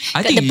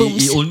 I think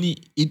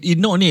it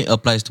not only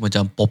applies to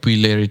macam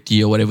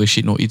popularity or whatever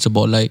shit. No, it's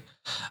about like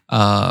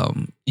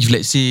if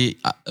let's say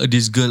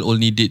this girl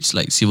only dates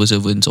like civil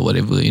servants or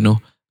whatever, you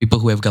know, people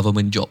who have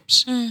government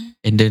jobs,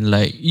 and then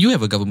like you have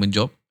a government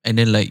job, and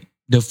then like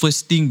the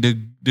first thing the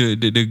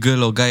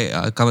girl or guy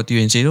come up to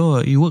you and say,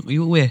 oh, you work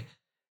where?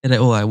 And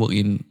like, I work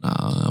in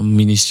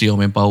Ministry of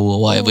Manpower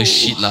or whatever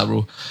shit lah,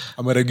 bro.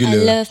 I'm a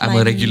regular. I'm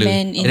a regular.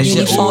 And then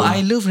she said,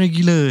 I love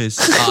regulars.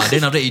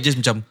 Then after that, it just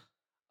macam,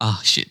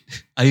 shit.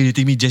 Are you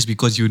dating me just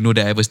because you know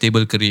that I have a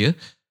stable career?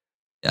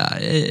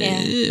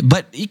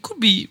 But it could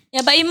be.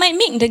 Yeah, but it might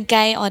make the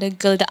guy or the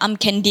girl, the arm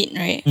candid,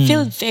 right,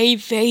 feel very,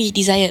 very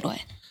desired. What?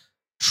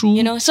 True.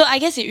 You know, so I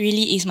guess it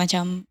really is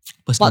macam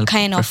what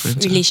kind of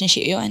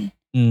relationship you want.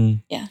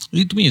 Yeah.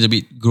 To me, it's a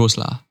bit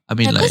gross lah. I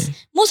mean, like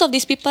most of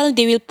these people,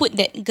 they will put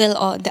that girl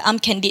or the arm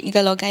candid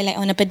girl or guy like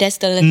on a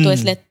pedestal to a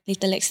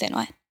little extent.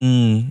 What?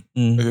 If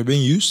you're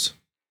being used,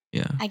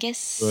 I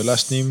guess your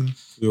last name,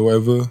 your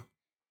whatever.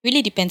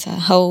 Really depends on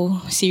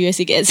how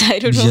serious it gets. I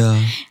don't know. Yeah.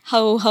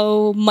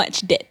 How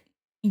much that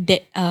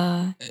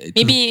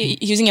maybe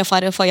using your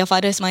father for your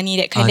father's money,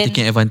 that kind of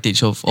taking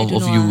advantage of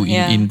you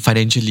in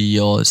financially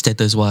or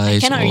status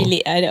wise. I cannot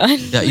relate. I don't.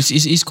 Yeah,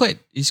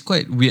 it's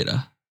quite weird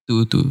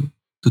to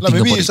think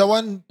maybe about if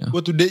someone were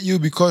to date you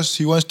because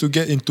he wants to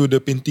get into the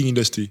painting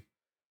industry.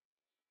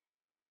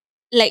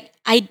 Like,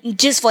 I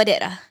just for that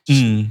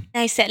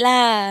I said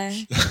lah.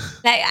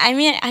 Like, I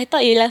mean, I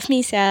thought you love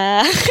me,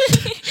 sir.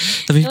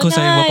 Tapi kau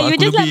sayang bapak aku you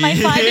just like my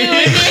father.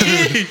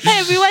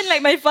 Everyone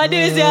like my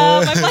father,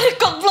 sir. My father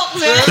cock block,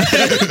 sir.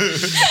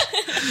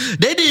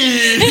 Daddy.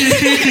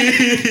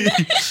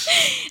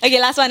 Okay,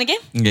 last one, okay?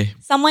 Okay.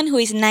 Someone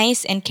who is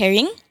nice and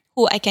caring, who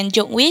who I can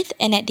joke with,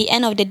 and at the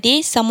end of the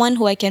day, someone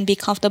who I can be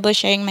comfortable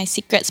sharing my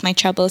secrets, my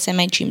troubles, and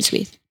my dreams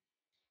with.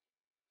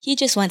 He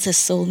just wants a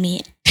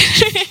soulmate.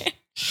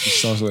 It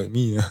sounds like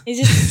me. It's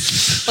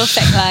just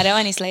perfect lah. That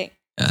one is like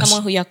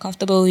someone who you're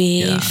comfortable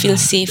with, feel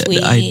safe with.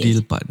 The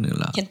ideal partner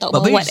lah. Can talk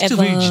but about it's still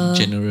whatever. very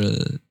general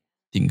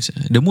things.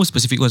 The most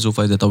specific one so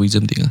far is the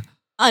Taoism thing.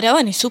 That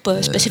one is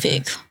super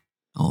specific.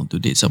 I want to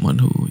date someone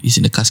who is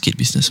in the casket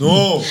business.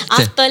 No.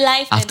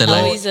 Afterlife and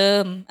Afterlife.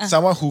 Taoism.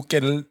 Someone who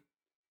can...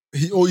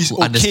 is Who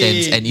okay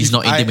understands and is if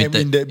not intimidated. I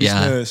am in that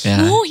business.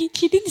 Yeah. No, he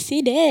didn't say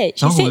that.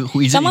 She Someone said who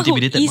isn't someone who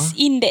intimidated, is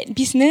in that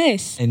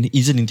business. And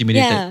isn't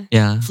intimidated.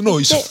 Yeah. No,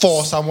 it's That's-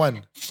 for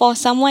someone. For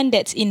someone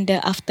that's in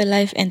the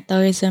afterlife and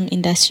tourism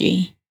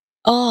industry.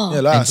 Oh.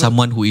 Yeah, lah. And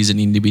someone who isn't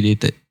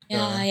intimidated.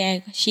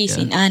 Yeah, she's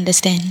Yeah. in. I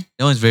understand.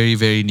 That one's very,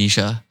 very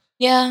niche.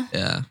 Yeah.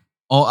 Yeah.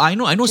 Or I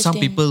know some Interesting.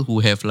 people who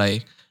have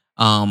like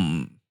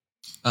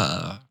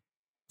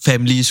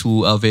families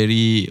who are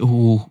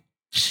who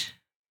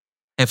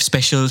have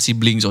special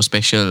siblings or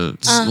special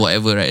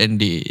whatever, right? And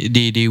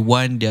they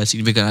want their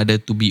significant other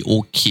to be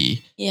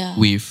okay Yeah.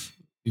 with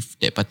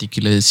that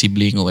particular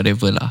sibling or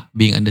whatever lah,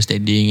 being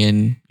understanding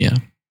and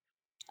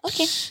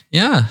Okay.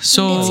 yeah.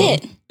 So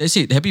That's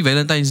it. Happy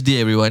Valentine's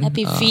Day, everyone.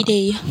 Happy free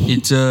day.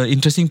 It's an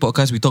interesting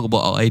podcast. We talk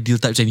about our ideal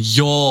types and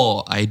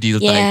your ideal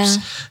Yeah.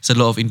 types. It's a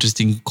lot of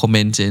interesting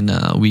comments and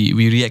we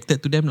reacted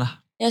to them lah.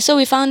 Yeah, so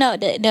we found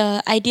out that the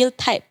ideal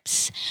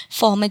types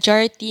for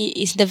majority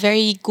is the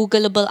very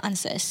Googleable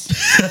answers.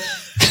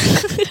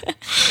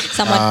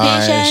 Someone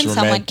Nice, patient,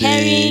 someone romantic,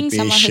 caring,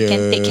 someone who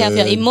can take care of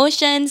your patient.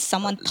 emotions,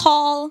 someone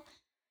tall,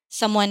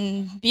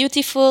 someone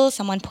beautiful,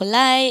 someone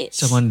polite,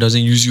 Someone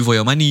doesn't use you for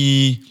your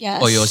money Yes.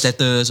 or your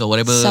status or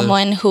whatever.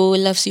 someone who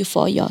loves you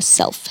for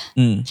yourself.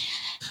 Mm.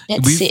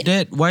 That's With it.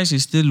 that, Wise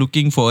is still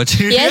looking for a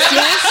Yes.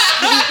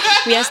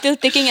 We are still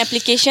taking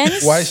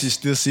applications. Why is he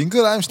still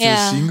single? I'm still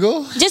Yeah.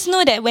 single. Just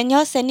know that when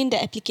you're sending the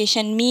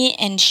application, me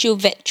and Shu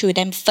vet through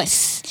them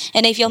first.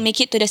 And if you'll make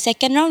it to the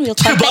second round, we'll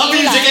contact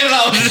you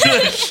lah.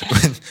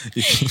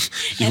 If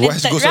And then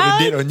Wise third goes on a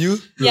round? date on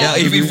you, Yeah.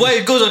 If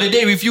Wise goes on a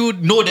date with you,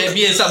 know that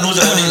me and Sam knows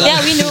about it lah. Yeah,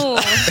 we know.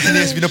 and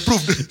it has been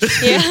approved.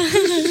 Yeah.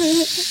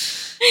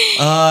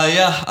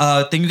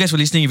 Thank you guys for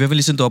listening. If you haven't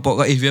listened to our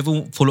podcast, if you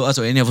haven't followed us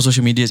on any of our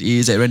social medias, it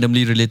is at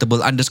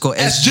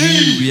randomlyrelatable_SG.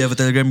 We have a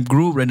Telegram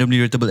group, Randomly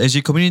Relatable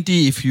SG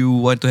community. If you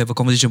want to have a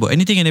conversation about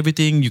anything and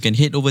everything, you can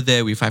head over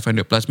there with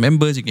 500 plus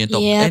members. You can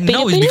talk. Yeah, And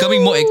now it's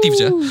becoming more active.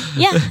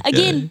 Yeah,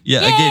 again.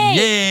 Yeah, Yay. again.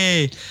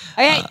 Yay.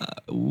 Alright.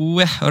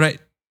 All right.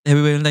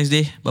 Happy Valentine's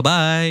Day.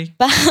 Bye-bye.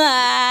 Bye.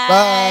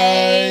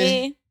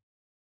 Bye.